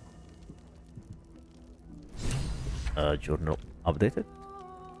all. Journal updated.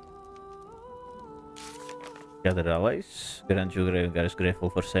 Gather allies. Grand Jugravengar is grateful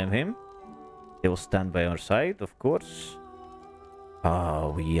for saving him. He will stand by our side, of course.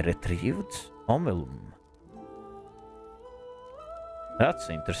 We retrieved Omulum. That's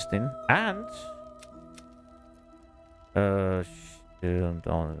interesting. And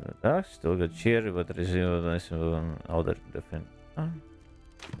still got cheer, but resume other different.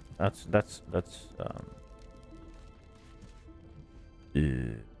 That's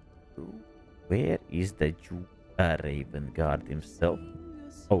where is the Raven Guard himself?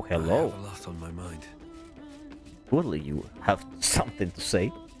 Oh, hello. I have a lot on my mind. Surely you have something to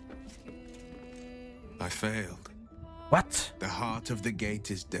say. I failed. What? The heart of the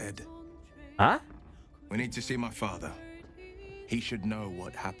gate is dead. Huh? We need to see my father. He should know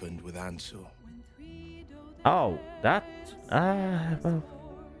what happened with Ansel. Oh, that... well...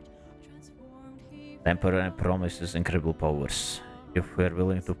 The Emperor promises incredible powers. If we're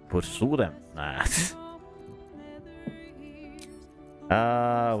willing to pursue them. Nah.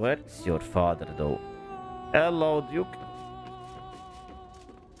 Where is your father, though? Hello, Duke.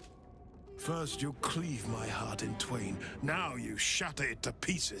 First you cleave my heart in twain, now you shatter it to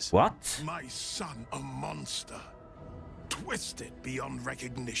pieces. What? My son, a monster. Twisted beyond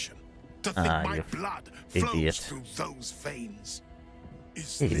recognition. To think my you blood idiot. flows through those veins.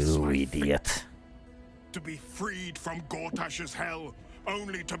 Is this You my idiot. fate? To be freed from Gortash's hell,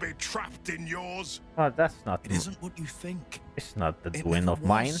 only to be trapped in yours? Oh, that's not... It isn't what you think. It's not the It doing never of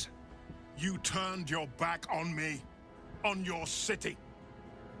mine. was. You turned your back on me, on your city,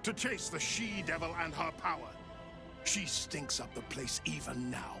 to chase the she-devil and her power. She stinks up the place even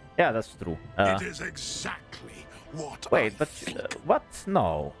now. Yeah, that's true. It is exactly what wait, I but think. what?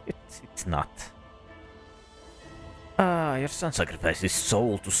 No, it's not. Your son sacrificed his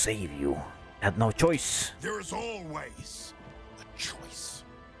soul to save you. Had no choice. There is always a choice.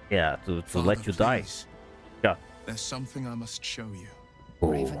 Yeah, to Father, let you die. please. Yeah. There's something I must show you.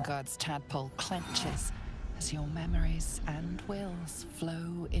 Ravenguard's tadpole clenches as your memories and wills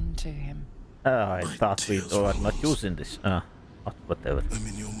flow into him. I thought we were not using this. Whatever. I'm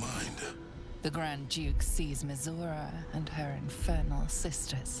in your mind. The Grand Duke sees Mizora and her infernal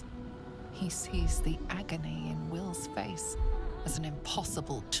sisters. He sees the agony in Will's face as an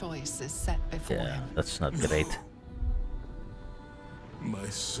impossible choice is set before him. That's not great. My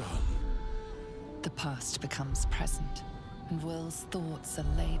son. The past becomes present, and Will's thoughts are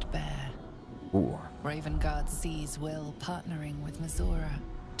laid bare. Ooh. Ravenguard sees Will partnering with Mizora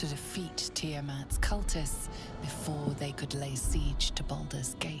to defeat Tiamat's cultists before they could lay siege to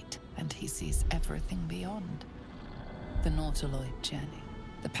Baldur's Gate, and he sees everything beyond. The Nautiloid journey,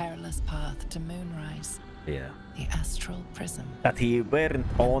 the perilous path to Moonrise, Yeah. the astral prism. That he weren't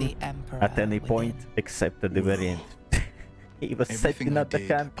on the Emperor at any point within. except at the very end. He was Everything setting I up the did,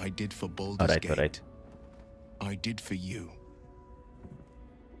 camp. I did for Baldur's Gate. Alright. I did for you.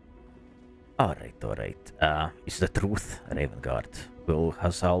 Alright. It's the truth, Ravenguard. Will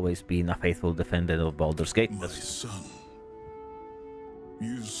has always been a faithful defender of Baldur's Gate. My son.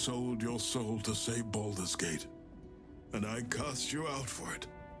 You sold your soul to save Baldur's Gate. And I cast you out for it.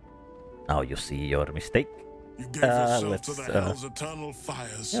 Now you see your mistake. You gave yourself let's to the hell's eternal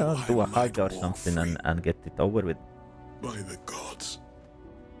fires, so do I a hug might or walk something free. and get it over with. By the gods.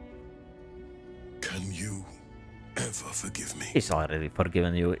 Can you ever forgive me? He's already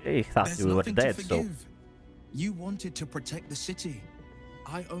forgiven you. He thought There's you were nothing dead, to so... forgive. You wanted to protect the city.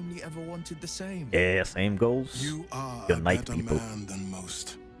 I only ever wanted the same. Yeah, same goals. You are You're a night better people. man than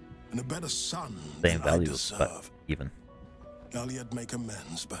most. And a better son Same than I values, but deserve. even. I'll yet make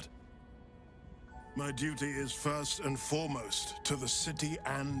amends, but my duty is first and foremost to the city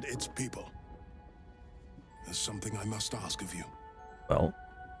and its people. There's something I must ask of you. Well,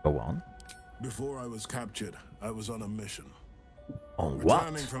 go on. Before I was captured, I was on a mission. On what?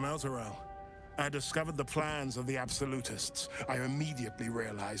 Returning from Elturel, I discovered the plans of the Absolutists. I immediately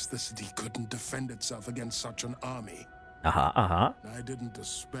realized the city couldn't defend itself against such an army. I didn't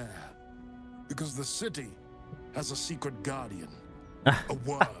despair, because the city has a secret guardian, a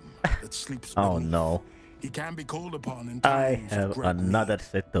worm that sleeps beneath. Oh no. He can be called upon in I times have of great another need.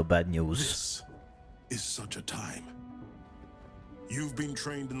 set of bad news. This is such a time. You've been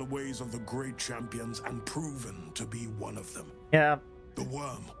trained in the ways of the great champions and proven to be one of them. Yeah. The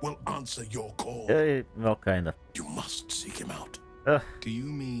worm will answer your call. Well, kind of. You must seek him out. Do you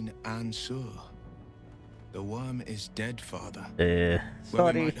mean Ansur? The worm is dead, Father. Sorry.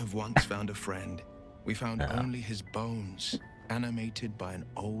 Where we might have once found a friend, we found only his bones, animated by an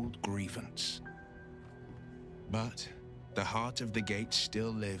old grievance. But the heart of the gate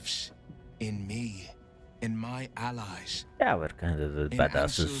still lives. In me. In my allies. Yeah, we're kind of the In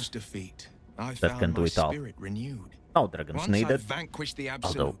badasses Ansur's defeat, I that found can do my it all. spirit renewed. No dragons Once needed. I've vanquished the Although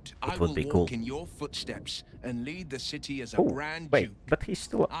Absolute, it I would will be walk cool. in your footsteps and lead the city as a Oh, Grand wait, Duke. but he's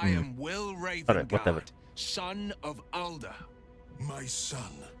still. I am Will Ravengard, Alright, whatever. son of Alder. My son.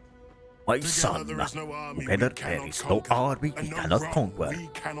 My Together son. there is no army Together we there cannot is no conquer, army and we no cannot wrong conquer. we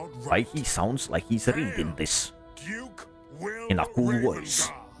cannot Why right. he sounds like he's reading this Duke Will in a cool voice.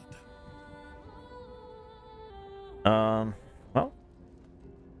 Well,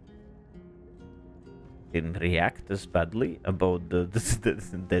 didn't react as badly about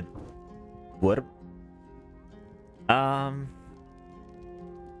the worm.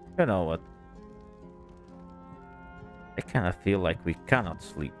 You know what? I kind of feel like we cannot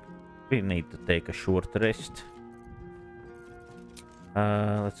sleep. We need to take a short rest.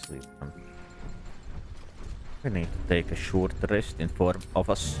 Let's sleep. We need to take a short rest in form of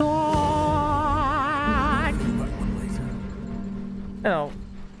a song. You know,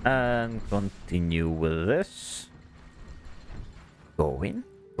 and continue with this. Going.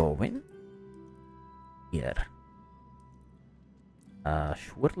 Here.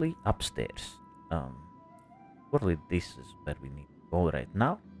 Surely upstairs. Surely this is where we need to go right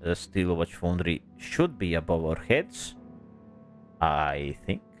now. The Steel Watch Foundry should be above our heads. I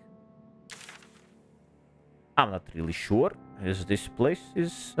think. I'm not really sure. Is this place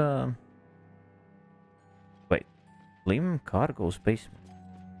is wait. Lim Cargo's basement.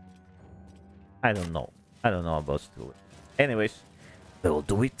 I don't know. I don't know about Steel. Anyways, we'll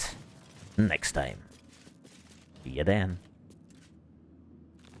do it next time. See you then.